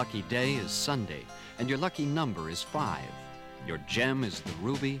 Your lucky day is Sunday, and your lucky number is 5. Your gem is the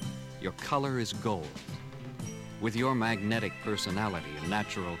ruby, your color is gold. With your magnetic personality and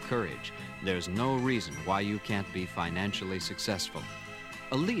natural courage, there's no reason why you can't be financially successful.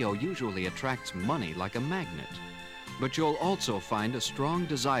 A Leo usually attracts money like a magnet, but you'll also find a strong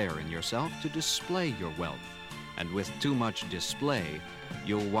desire in yourself to display your wealth. And with too much display,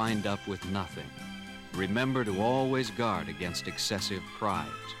 you'll wind up with nothing. Remember to always guard against excessive pride.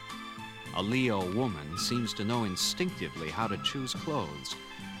 A Leo woman seems to know instinctively how to choose clothes.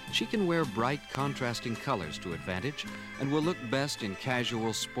 She can wear bright, contrasting colors to advantage and will look best in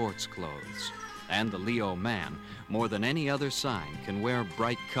casual sports clothes. And the Leo man, more than any other sign, can wear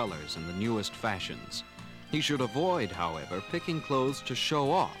bright colors and the newest fashions. He should avoid, however, picking clothes to show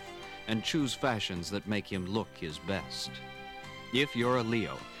off and choose fashions that make him look his best. If you're a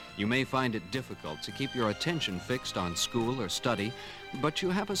Leo, you may find it difficult to keep your attention fixed on school or study, but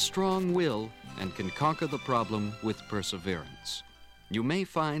you have a strong will and can conquer the problem with perseverance. You may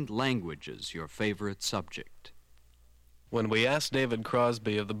find languages your favorite subject. When we asked David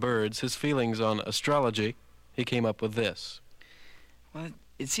Crosby of the Byrds his feelings on astrology, he came up with this. Well,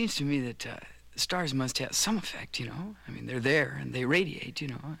 it seems to me that the stars must have some effect, you know. I mean, they're there and they radiate, you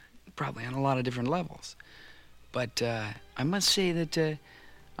know, probably on a lot of different levels. But I must say that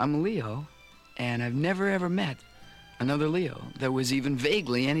I'm a Leo, and I've never ever met another Leo that was even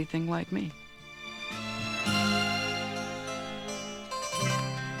vaguely anything like me.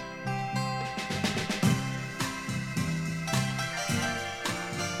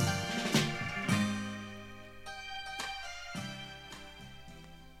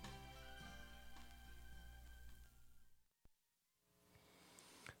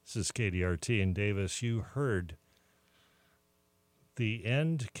 This is KDRT in Davis. You heard The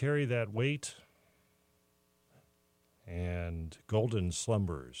End, Carry That Weight, and Golden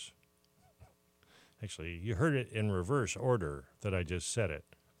Slumbers. Actually, you heard it in reverse order that I just said it.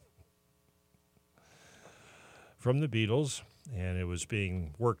 From the Beatles, and it was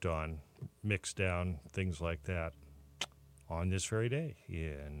being worked on, mixed down, things like that, on this very day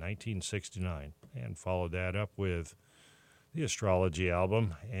in 1969. And followed that up with the Astrology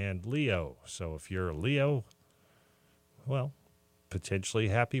album and Leo. So if you're a Leo, well, potentially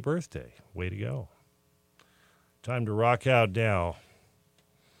happy birthday. Way to go. Time to rock out now.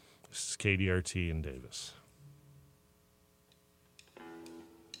 This is KDRT in Davis.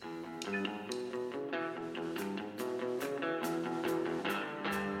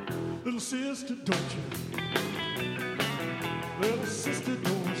 Little sister, don't you? Little sister,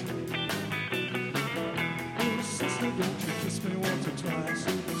 don't you? Little sister, don't you kiss me once or twice?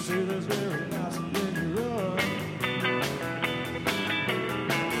 Say that's very nice and then you run.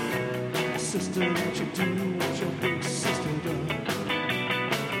 Sister, don't you do what your big sister done?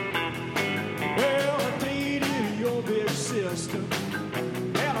 Well, I dated your big sister,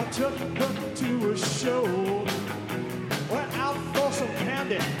 and I took her to a show. Went out for some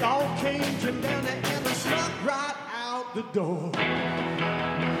candy, all came to dandy, and I snuck right out the door.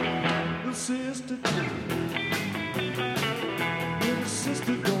 Little sister, little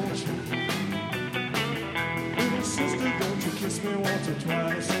sister, don't you? Little sister, don't you kiss me once or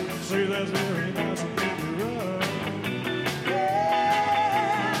twice? Say that's very nice and then you run. Yeah,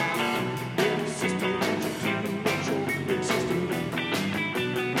 little sister, don't you do what your big sister done?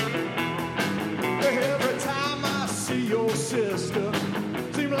 Every time I see your sister,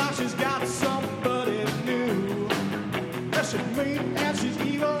 seems like she's got something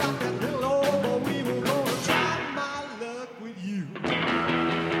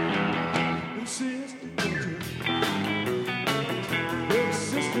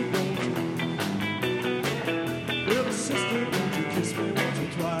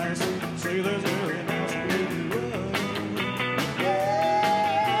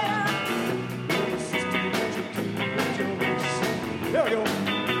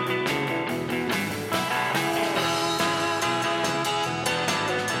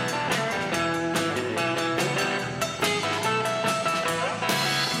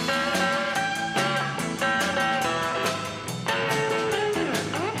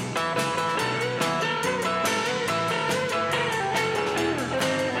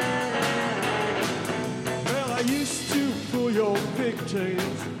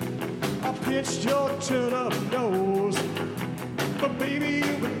pigtails. I pinched your turn up nose. But baby,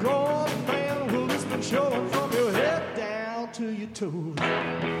 you've been growing, man. Well, it's been showing from your head down to your toes.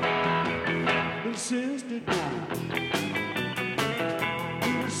 Little sister, don't you?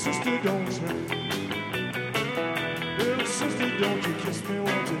 Little sister, don't you kiss me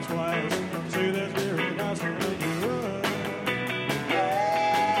once or twice? Say that's very nice and make you run.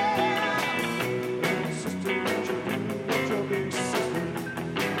 Little sister, don't you do what your big sister?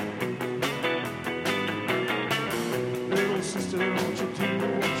 Little sister, don't you do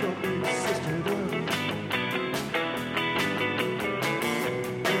what your big sister does?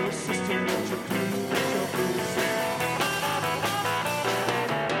 Little sister, don't you do what your big sister?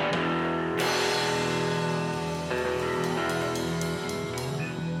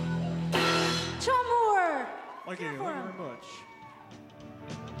 Thank you very much.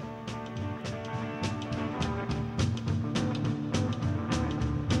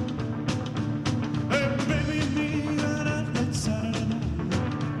 Hey, baby, me right out that Saturday night.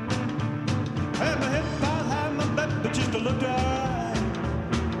 Had my head piled high, my back, but just looked alright.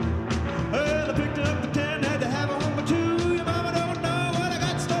 Well, I picked up the 10, had to have a home or two. Your mama don't know what I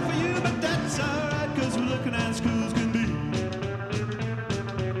got stuff for you, but that's alright, 'cause we're looking as cool as can be.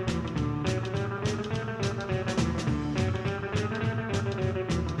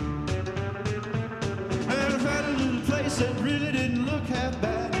 That really didn't look half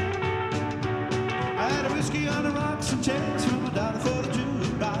bad. I had a whiskey on the rocks and change from $1 for the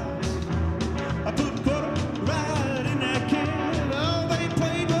jukebox. I put a quarter right in that can. All they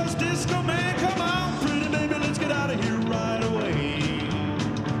played was Disco Man. Come on, pretty baby, let's get out of here right away.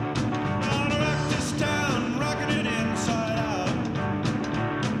 Gonna rock this town, rocking it inside out.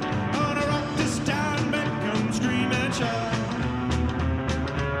 Gonna rock this town, make 'em scream and shout.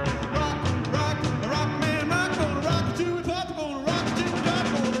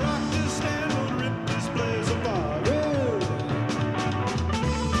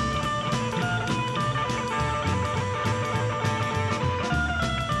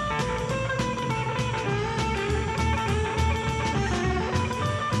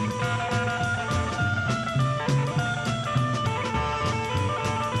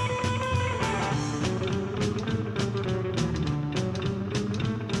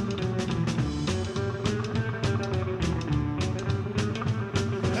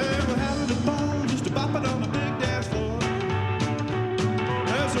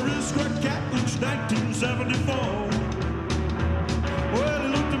 Well, he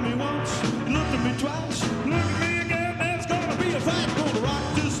looked at me once, he looked at me twice, look at me again, there's gonna be a fight. Gonna rock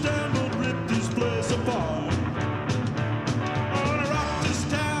this town, gonna rip this place apart. Gonna rock this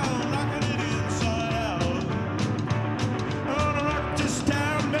town, rocking it inside out. Gonna rock this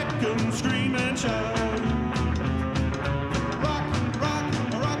town, make 'em scream and shout. Rock, rock,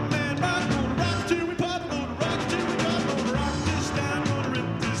 rock, man, rock, gonna rock till we pop, gonna rock till we pop, gonna rock this town, gonna rip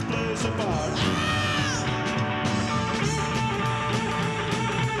this place apart.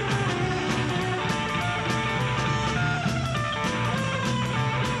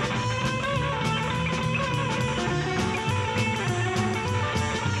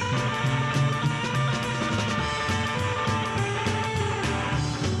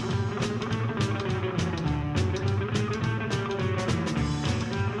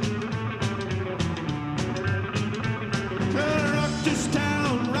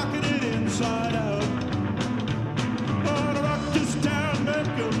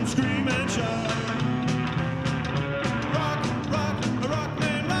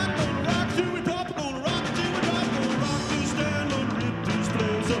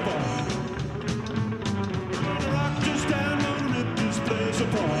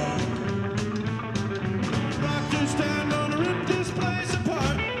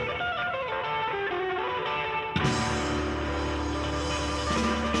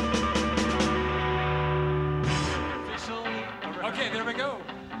 Okay, there we go.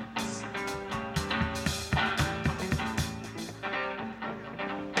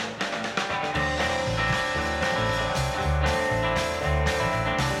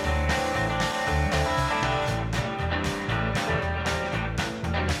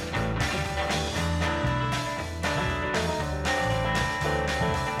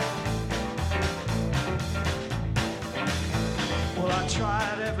 Well, I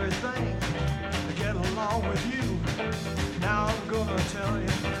tried everything to get along with you. Now I'm gonna tell you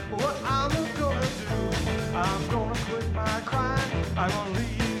what I'm gonna do. I'm gonna quit my crying. I'm gonna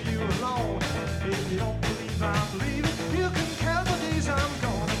leave you alone. If you don't believe I'm leaving, you can count the days I'm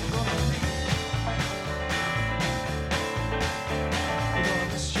gonna leave. You're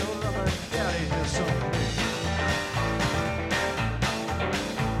gonna miss your lover, daddy, here someday.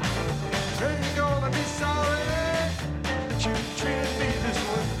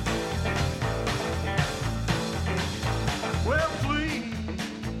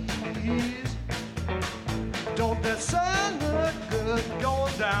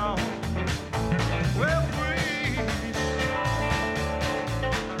 down. Well, please,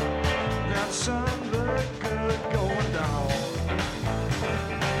 that sun look good going down.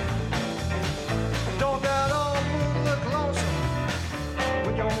 Don't that old moon look lonesome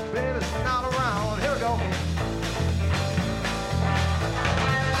when your baby's not around? Here we go.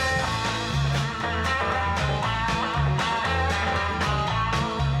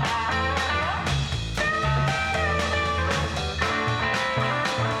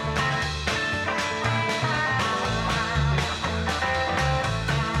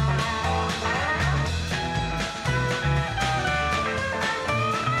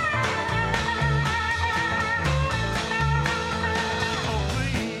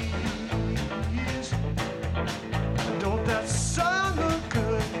 Don't that sun look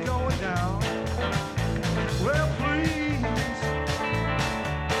good going down? Well, please.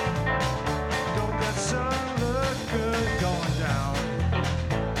 Don't that sun look good going down?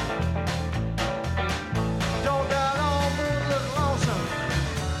 Don't that old moon look lonesome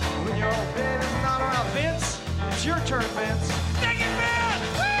when your baby's not around? Vince, it's your turn, Vince. Take it, Vince!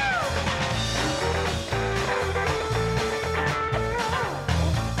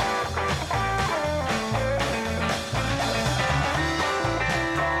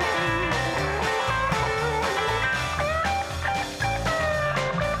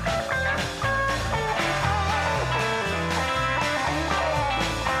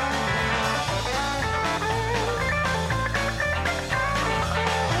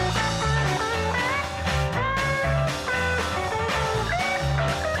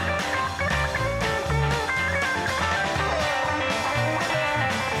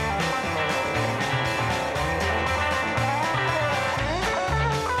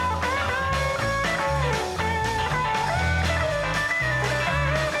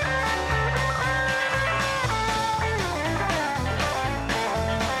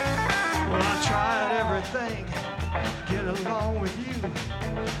 Well, I tried everything, get along with you.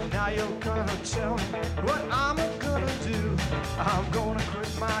 Now you're gonna tell me what I'm gonna do. I'm gonna quit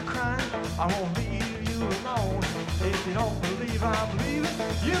my crime, I won't leave you alone. If you don't believe I'm leaving,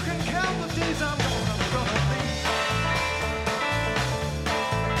 you can count the days I'm gonna leave.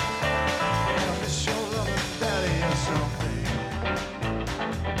 And I miss your loving daddy or something.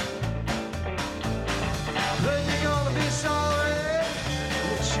 Then you're gonna be sorry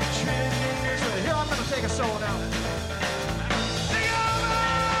that you treated me this way. Here, I'm gonna take a solo now.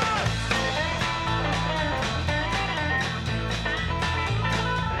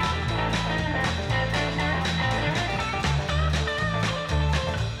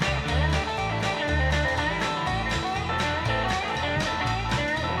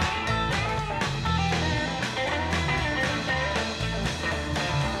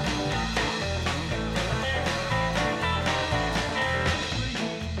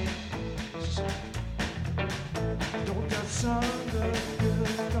 Don't that sun look good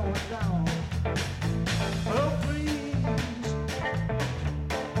going down? Oh, please.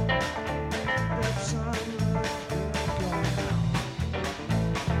 That sun look good going down.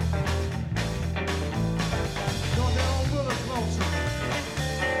 Don't that old moon look lonesome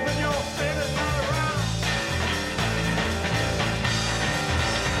when your baby's not around?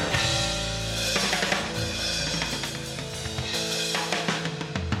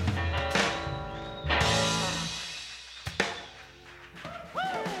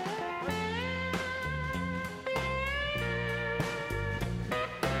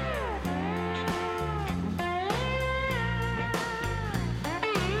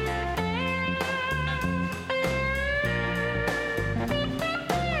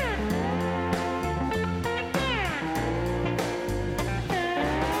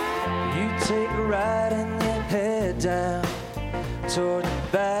 You take a ride and you head down toward the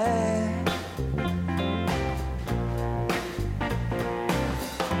back.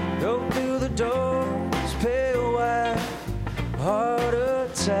 Go through the doors, pale white, heart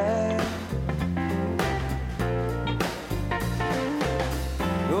attack.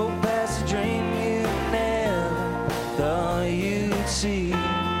 Go past the dream you never thought you'd see.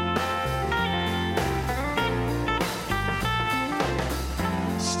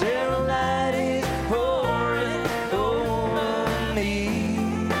 Starlight is pouring over me.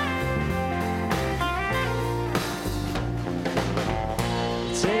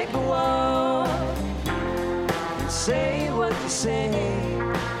 Take a walk, say what you say,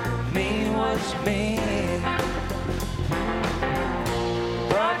 mean what you mean.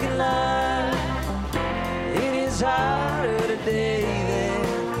 Parking lot, it is harder today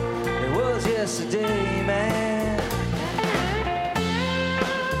than it was yesterday, man.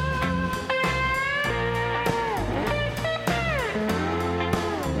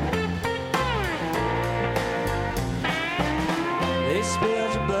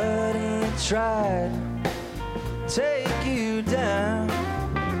 tried to take you down.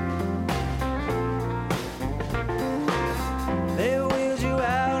 They wheeled you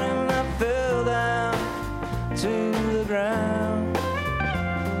out and I fell down to the ground.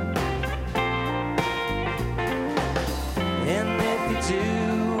 And if you do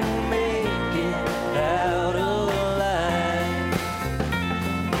make it out alive,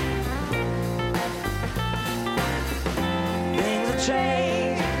 things will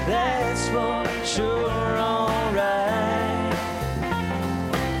change, that's for sure, alright.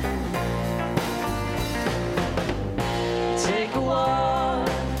 Take a walk,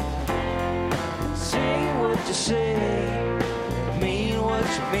 say what you say, mean what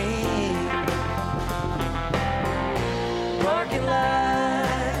you mean. Parking lot,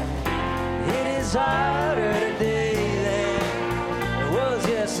 it is harder today than it was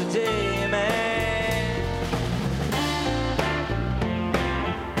yesterday, man.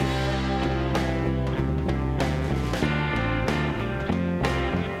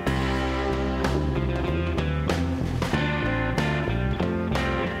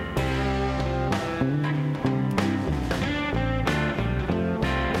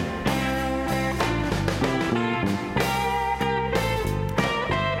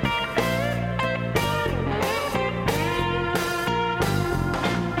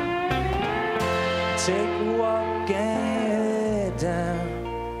 Take a walk and head down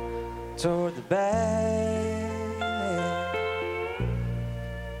toward the back.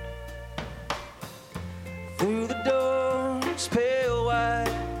 Through the doors, pale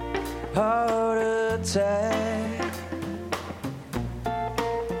white, heart attack.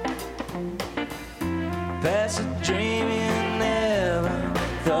 Past a dream you never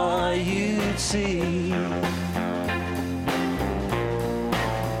thought you'd see.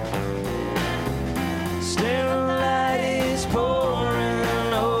 Starlight is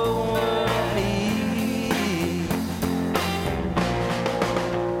pouring over me.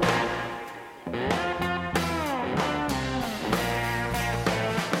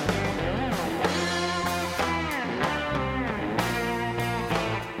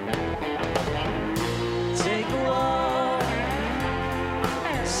 Take a walk,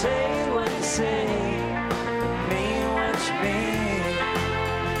 say what you say, mean what you mean.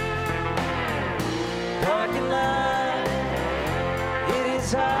 Parking lot, it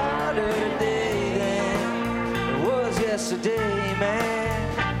is harder today than it was yesterday, man.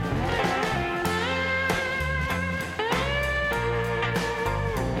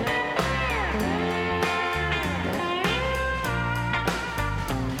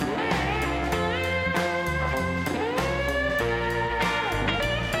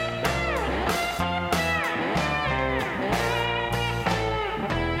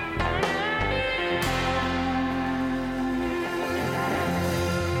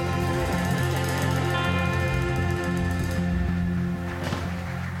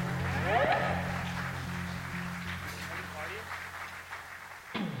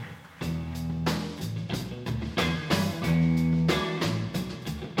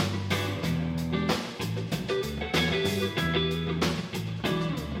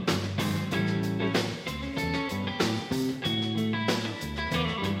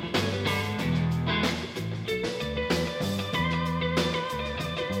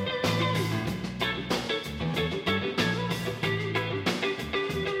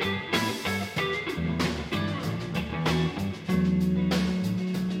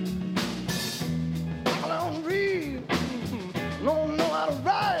 I don't read, don't know how to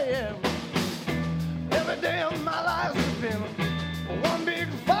write. Every day of my life has been one big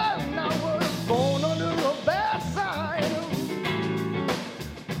fight, and I was born under a bad sign.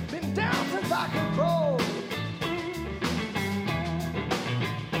 Been down since I could crawl.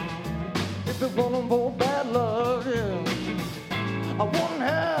 If it wasn't for bad luck, yeah, I wouldn't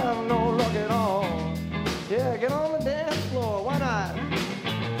have no luck at all. Yeah, get on the dance floor, why not?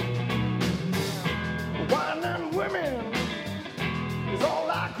 Wine and women is all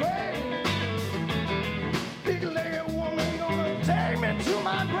I crave. Big-legged woman gonna take me to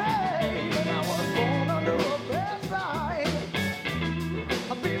my grave. And I was born under a bad sign.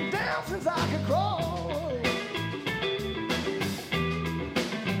 I've been down since I could crawl.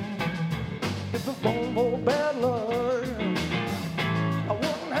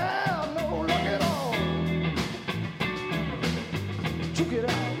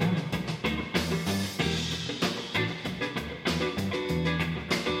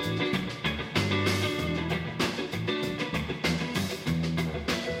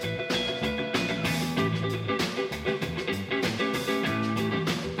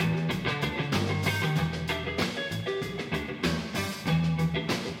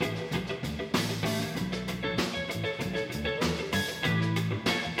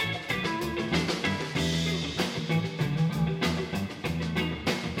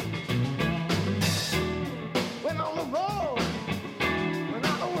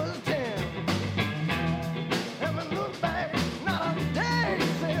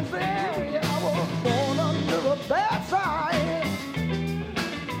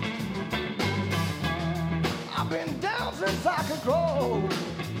 since I could grow.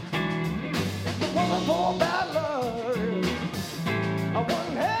 If it wasn't for bad luck, I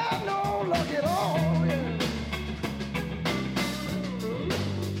wouldn't have no luck at all. Yeah.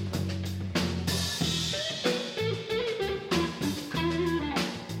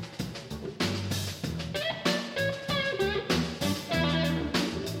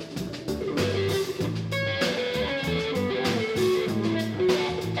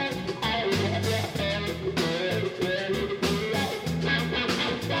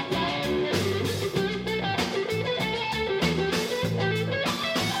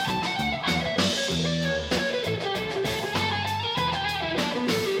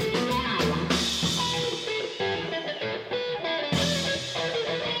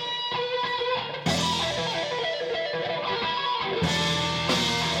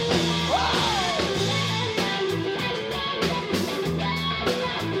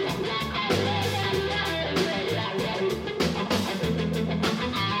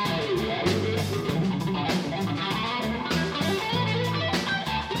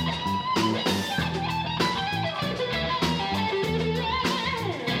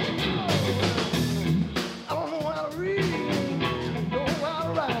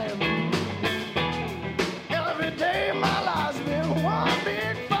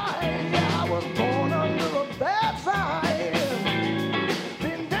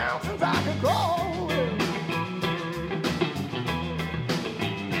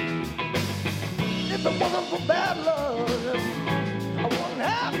 If it wasn't for bad luck, I wouldn't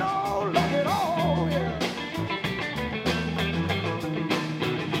have no luck at all. Yeah,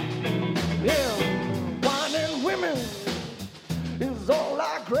 yeah. Finding women is all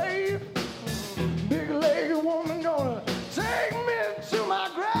I crave. Big-legged woman gonna take me to my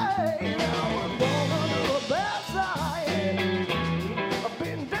grave. I was born under a bad sign. I've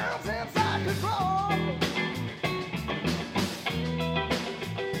been down since I could crawl.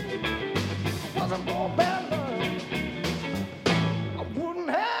 Wasn't for bad luck, I wouldn't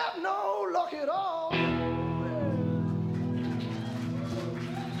have no luck at all.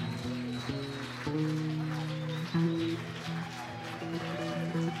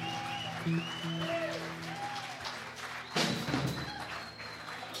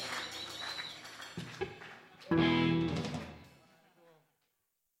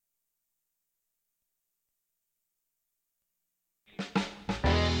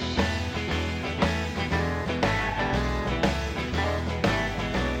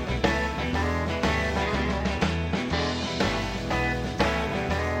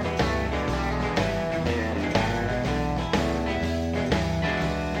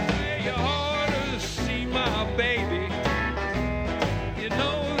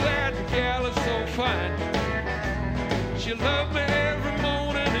 She loved me every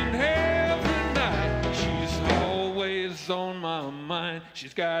morning and every night. She's always on my mind.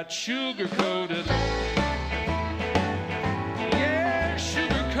 She's got sugar-coated, yeah,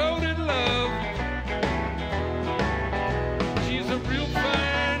 sugar-coated love. She's a real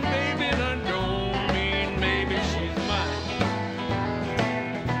fine baby, and I don't mean maybe she's mine.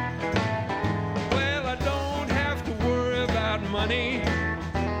 Well, I don't have to worry about money.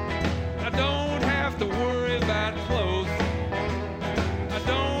 I don't have to worry about clothes. I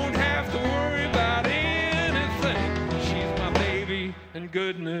don't have to worry about anything. She's my baby, and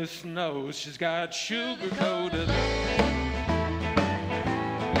goodness knows she's got sugar-coated,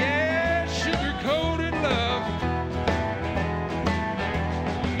 yeah, sugar-coated love.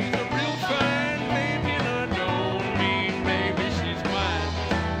 She's a real fine baby, and I don't mean maybe she's mine.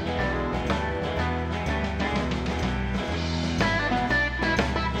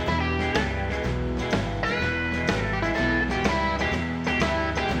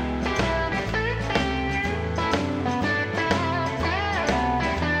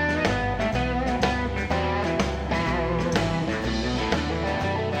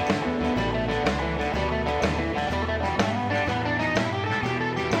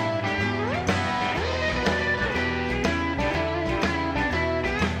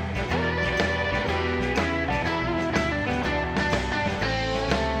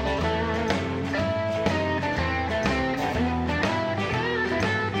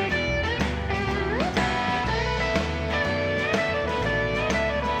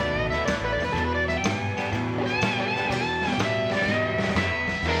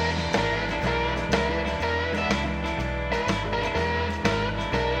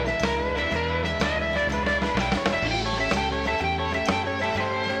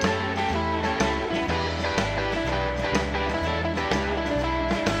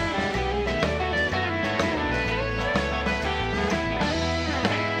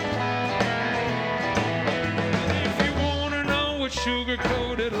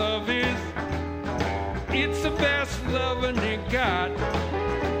 sugar-coated love is. It's the best loving you got.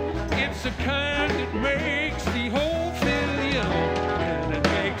 It's the kind that makes the whole thing young, and it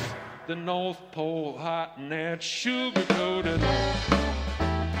makes the North Pole hot, and that sugar-coated love.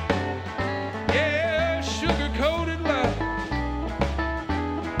 Yeah, sugar-coated love.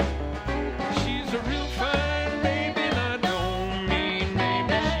 She's a real fine baby, and I don't mean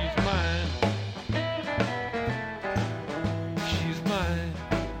maybe she's mine. She's mine.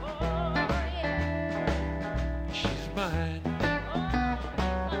 She's mine.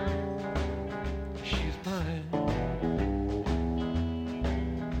 She's mine.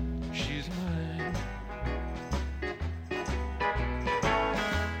 She's mine.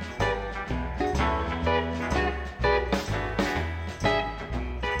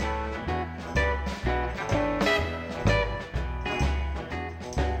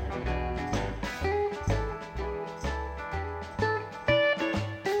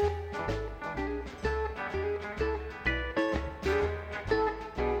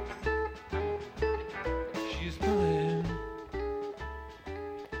 She's mine.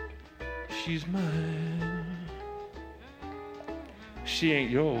 She's mine. She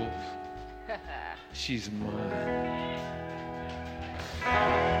ain't yours. She's mine.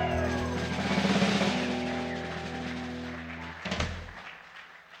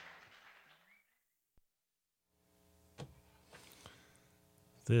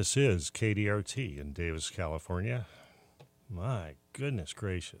 This is KDRT in Davis, California. My goodness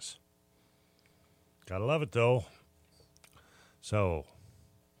gracious. Gotta love it, though. So,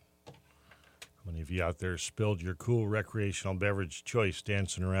 how many of you out there spilled your cool recreational beverage choice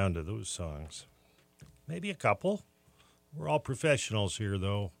dancing around to those songs? Maybe a couple. We're all professionals here,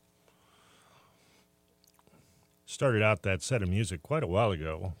 though. Started out that set of music quite a while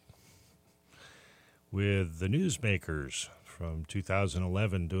ago with the Newsmakers from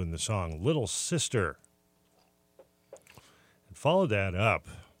 2011 doing the song Little Sister. And followed that up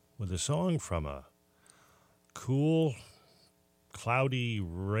with a song from a cool, cloudy,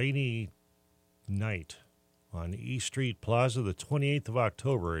 rainy night on East Street Plaza the 28th of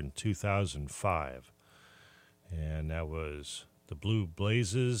October in 2005. And that was the Blue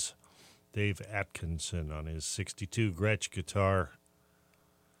Blazes, Dave Atkinson on his 62 Gretsch guitar,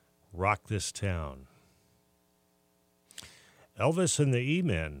 Rock This Town. Elvis and the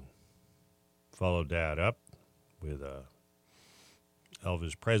E-Men followed that up with a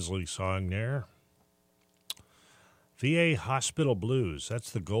Elvis Presley song there. VA Hospital Blues, that's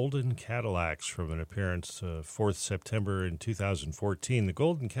the Golden Cadillacs from an appearance 4th September in 2014. The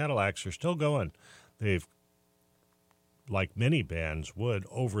Golden Cadillacs are still going. They've, like many bands would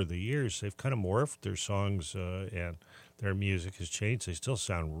over the years, they've kind of morphed their songs and their music has changed. They still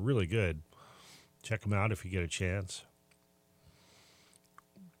sound really good. Check them out if you get a chance.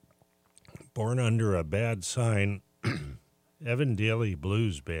 Born Under a Bad Sign, Evan Daly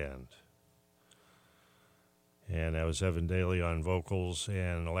Blues Band. And that was Evan Daly on vocals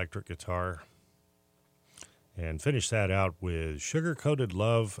and electric guitar. And finished that out with Sugar Coated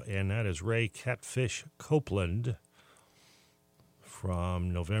Love, and that is Ray Catfish Copeland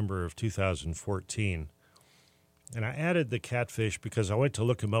from November of 2014. And I added the Catfish because I went to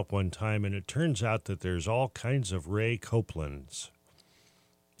look him up one time, and it turns out that there's all kinds of Ray Copelands.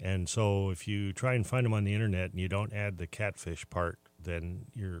 And so if you try and find them on the internet and you don't add the Catfish part, then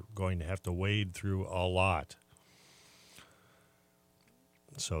you're going to have to wade through a lot.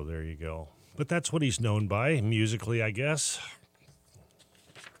 So there you go. But that's what he's known by, musically, I guess.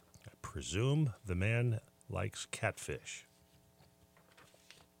 I presume the man likes catfish.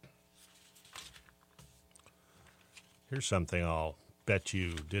 Here's something I'll bet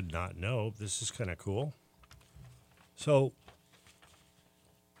you did not know. This is kind of cool. So,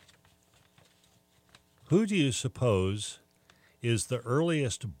 who do you suppose is the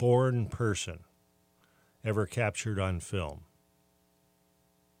earliest born person ever captured on film?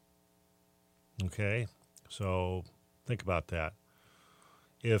 Okay, so think about that.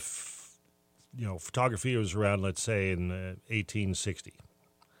 If, photography was around, let's say, in 1860.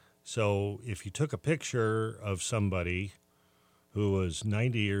 So if you took a picture of somebody who was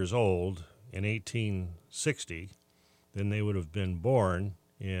 90 years old in 1860, then they would have been born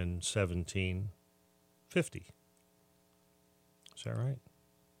in 1750. Is that right?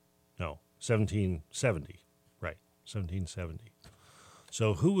 No, 1770. Right, 1770.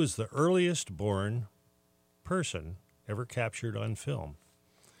 So who was the earliest born person ever captured on film?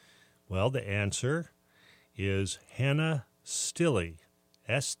 Well, the answer is Hannah Stilley,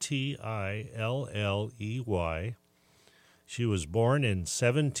 Stilley. She was born in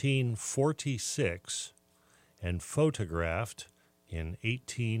 1746 and photographed in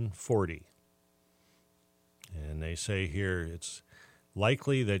 1840. And they say here it's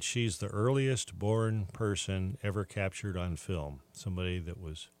likely that she's the earliest born person ever captured on film, somebody that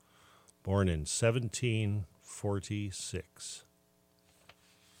was born in 1746.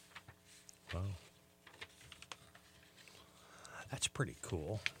 Wow. That's pretty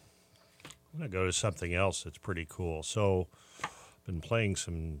cool. I'm going to go to something else that's pretty cool. So I've been playing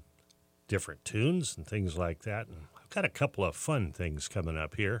some different tunes and things like that, and I've got a couple of fun things coming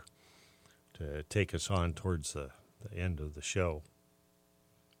up here to take us on towards the end of the show.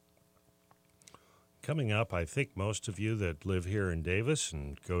 Coming up, I think most of you that live here in Davis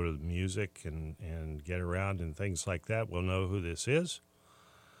and go to the music and get around and things like that will know who this is.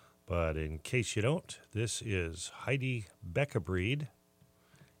 But in case you don't, this is Heidi Beckebreed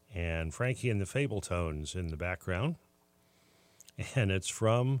and Frankie and the Fabletones in the background. And it's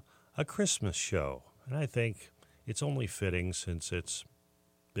from a Christmas show. And I think it's only fitting, since it's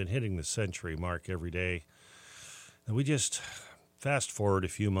been hitting the century mark every day, and we just fast forward a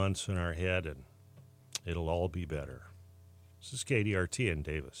few months in our head and it'll all be better. This is KDRT in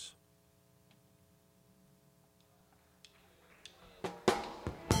Davis.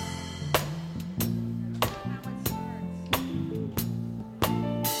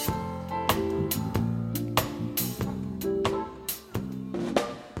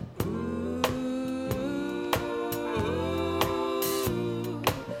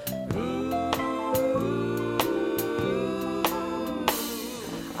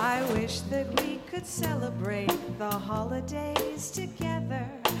 Celebrate the holidays together.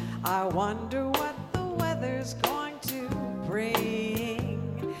 I wonder what the weather's going to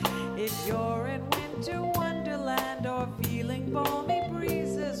bring. If you're in winter wonderland or feeling balmy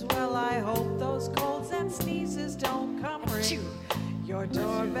breezes, well, I hope those colds and sneezes don't come ring your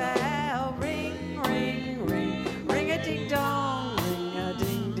doorbell. Ring, ring, ring, ring a ding dong, ring a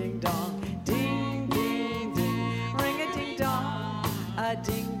ding ding dong, ding ding ding, ring a ding dong, a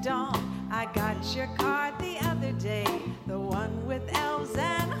ding dong. I got your card the other day, the one with elves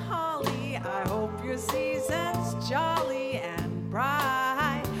and holly. I hope your season's jolly and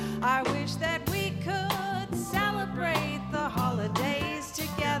bright. I wish that we could celebrate the holidays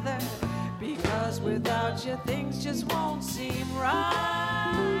together, because without you things just won't seem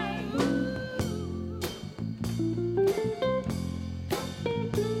right.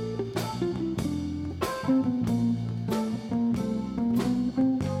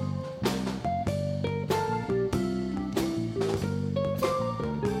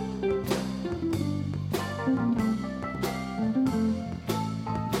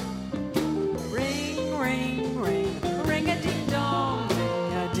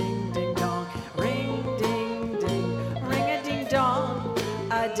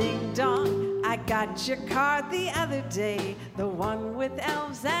 Got your card the other day, the one with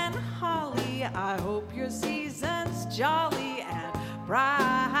elves and holly. I hope your season's jolly and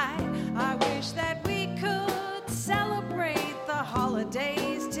bright. I wish that we could celebrate the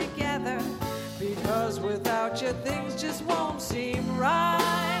holidays together, because without you things just won't seem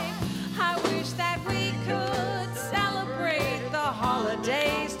right. I wish that we could celebrate the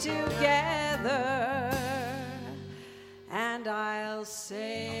holidays together. And I'll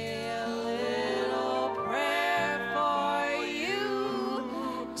say a little prayer for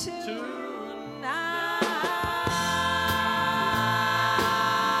you tonight.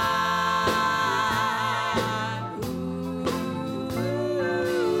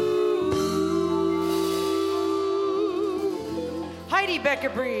 Heidi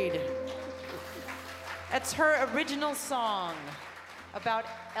Beckebreed. That's her original song about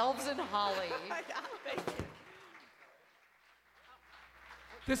elves and holly.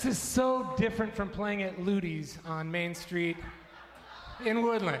 This is so different from playing at Ludi's on Main Street in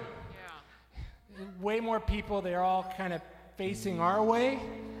Woodland. Yeah. Way more people, they're all kind of facing our way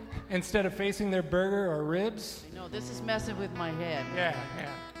instead of facing their burger or ribs. I know, this is messing with my head. Yeah.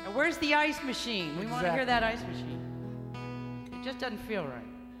 Now, where's the ice machine? We want to hear Exactly. that ice machine. It just doesn't feel right.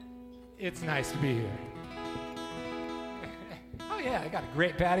 It's nice to be here. Oh yeah, I got a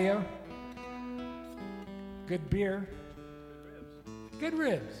great patio. Good beer. Good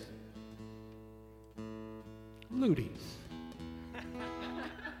ribs. Ludi's.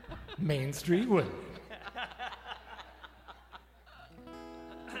 Main Street Woodland.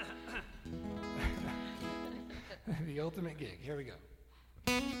 The ultimate gig. Here we go.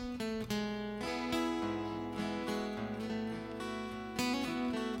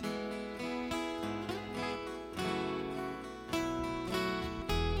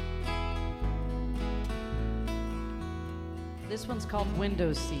 This one's called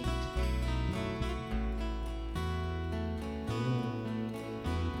Window Seat.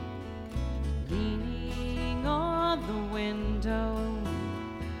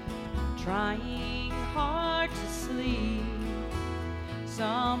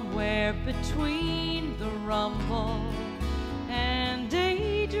 somewhere between the rumble and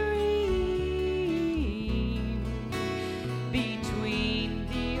daydream, between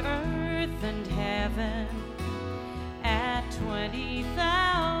the earth and heaven at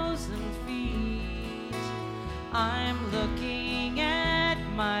 20,000 feet. I'm looking at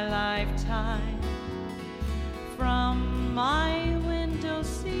my lifetime from my window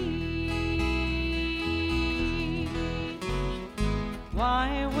seat.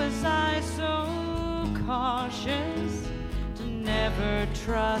 Why was I so cautious to never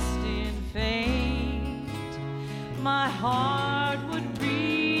trust in fate? My heart would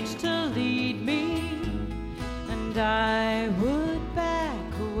reach to lead me, and I would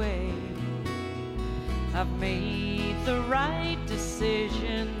back away. I've made the right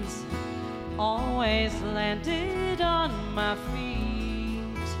decisions, always landed on my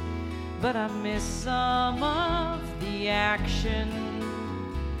feet, but I miss some of the action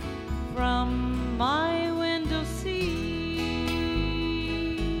from my window seat.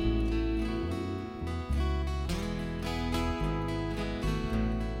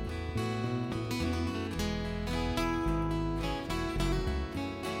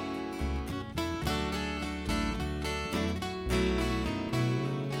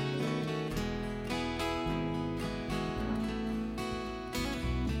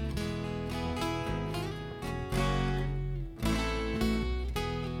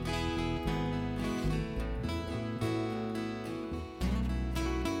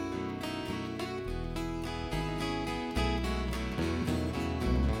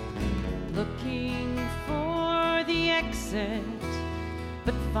 Looking for the exit,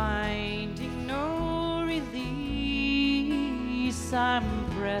 but finding no release. I'm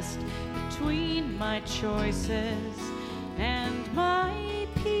pressed between my choices and my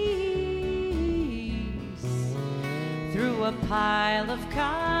peace. Through a pile of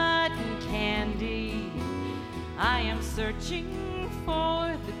cotton candy, I am searching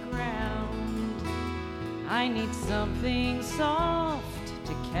for the ground. I need something soft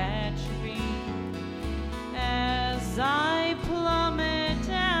to catch me as I plummet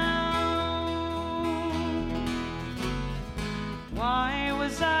down. Why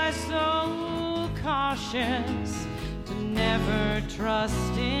was I so cautious to never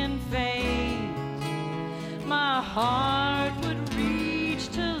trust in fate? My heart would reach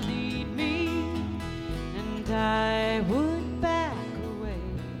to lead me, and I would back away.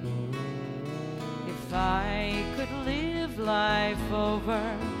 If I could live life over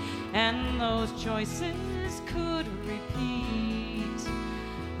and those choices could repeat,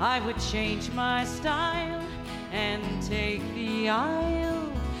 I would change my style and take the aisle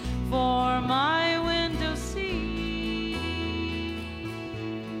for my window seat.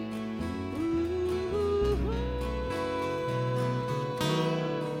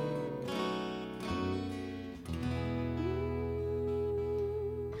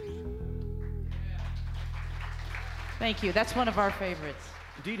 Thank you. That's one of our favorites.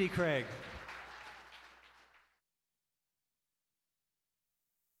 Dee Dee Craig.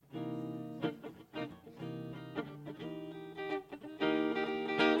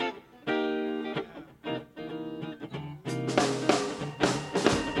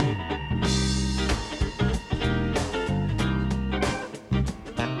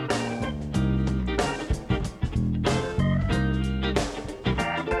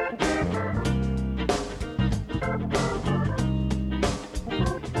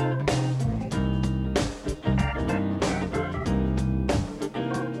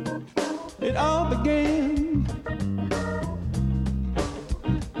 It all began.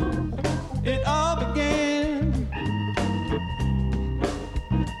 It all began.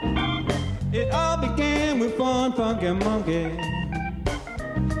 It all began with one funky monkey.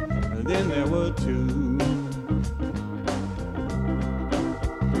 And then there were two.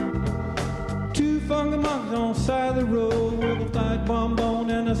 Two funky monkeys on the side of the road with a flat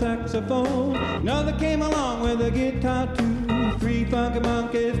trombone and a saxophone. Another came along with a guitar too. Three funky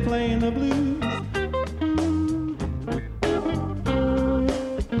monkeys playing the blues.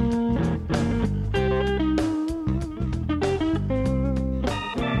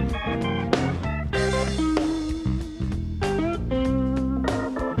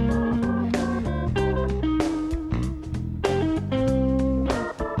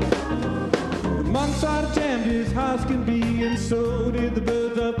 The monk started jammed as high as can be, and so did the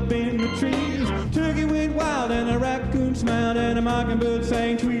birds up in the trees. Turkey went wild and a raccoon smiled and a mockingbird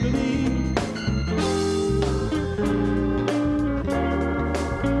sang Tweedledee.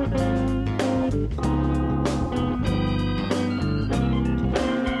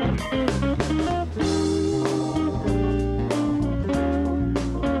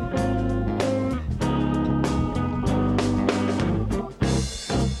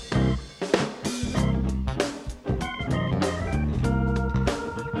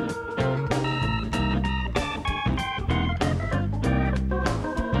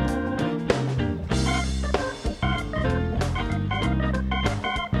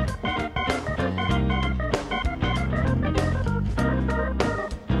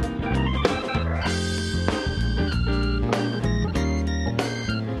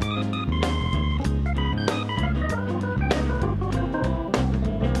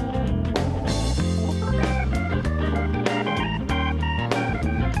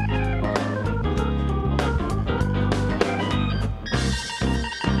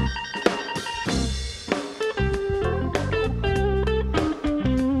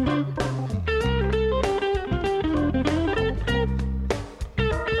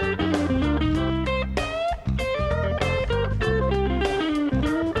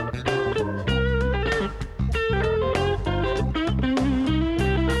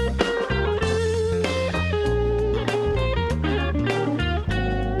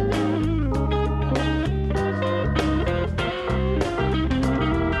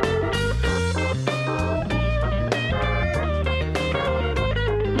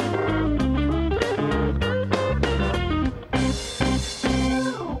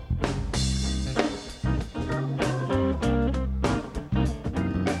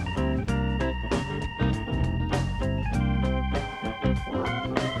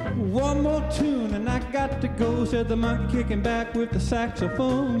 old tune and I got to go, said the monkey, kicking back with the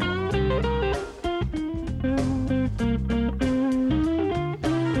saxophone.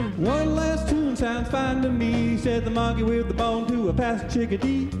 One last tune sounds fine to me, said the monkey with the bone to a past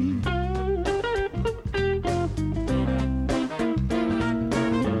chickadee.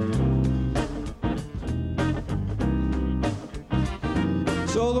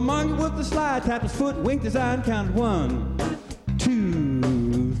 So the monkey with the slide tapped his foot, winked his eye and counted 1,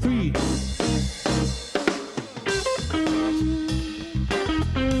 2, 3.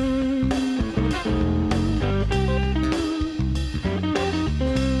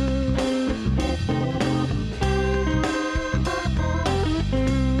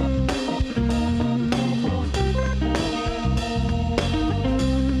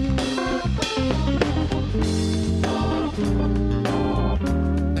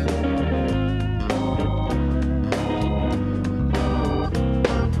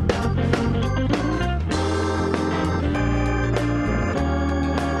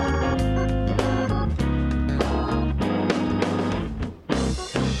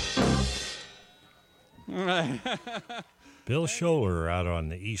 Bill Scholler out on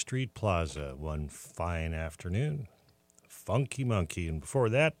the East Street Plaza one fine afternoon. Funky Monkey. And before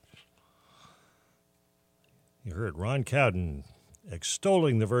that, you heard Ron Cowden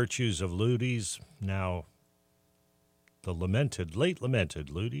extolling the virtues of Ludies, now the late lamented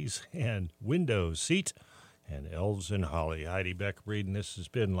Ludies, and Window Seat, and Elves and Holly. Heidi Beck-Breed, and this has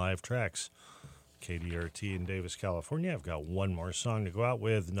been Live Tracks, KDRT in Davis, California. I've got one more song to go out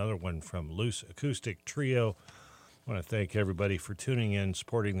with, another one from Loose Acoustic Trio. I want to thank everybody for tuning in,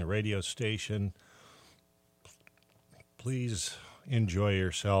 supporting the radio station. Please enjoy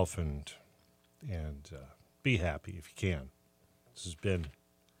yourself and be happy if you can. This has been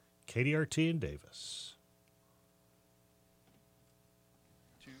KDRT in Davis.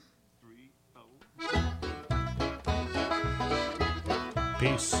 2, 3, 4.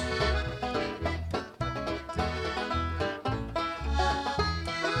 Peace.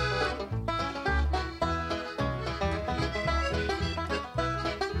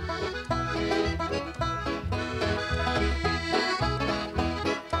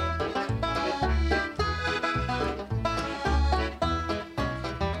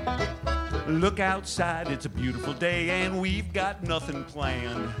 Look outside, it's a beautiful day and we've got nothing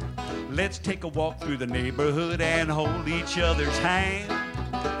planned. Let's take a walk through the neighborhood and hold each other's hand,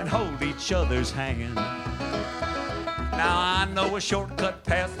 and hold each other's hand. Now I know a shortcut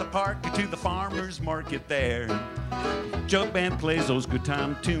past the park to the farmer's market there. Jug band plays those good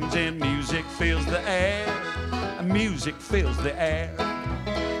time tunes and music fills the air, music fills the air.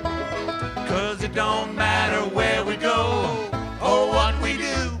 'Cause it don't matter where we go or what we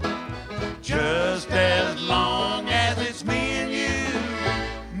do, just as long as it's me and you,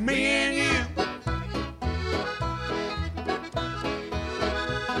 me and you.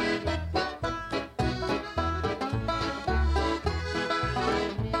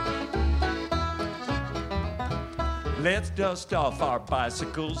 Let's dust off our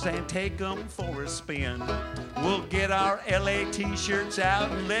bicycles and take them for a spin. We'll get our LA t-shirts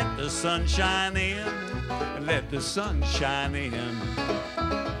out and let the sun shine in, let the sun shine in.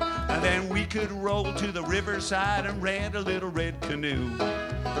 And then we could roll to the riverside and rent a little red canoe.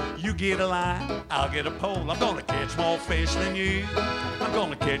 You get a line, I'll get a pole. I'm gonna catch more fish than you. I'm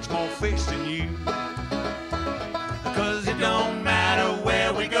gonna catch more fish than you. 'Cause it don't matter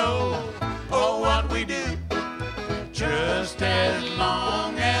where we go or what we do, just as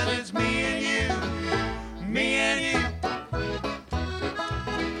long as it's me and you, me and you.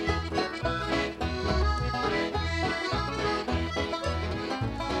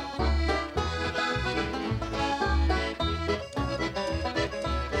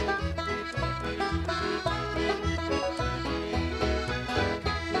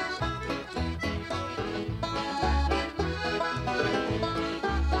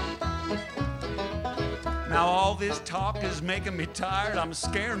 Now all this talk is making me tired. I'm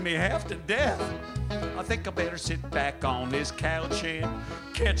scaring me half to death. I think I better sit back on this couch and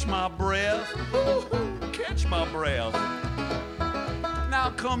catch my breath. Woo-hoo, catch my breath.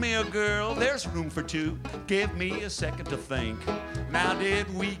 Now come here, girl, there's room for two. Give me a second to think. Now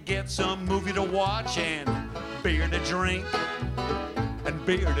did we get some movie to watch and beer to drink? And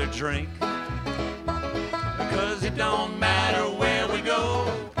beer to drink. Because it don't matter where we go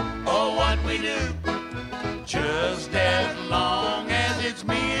or what we do, just as long as it's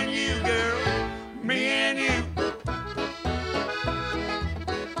me and you, girl, me and you,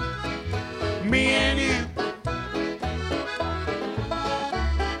 me and you.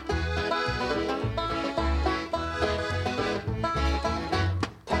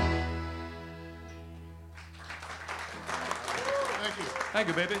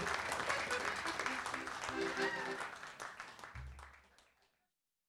 Thank you, baby.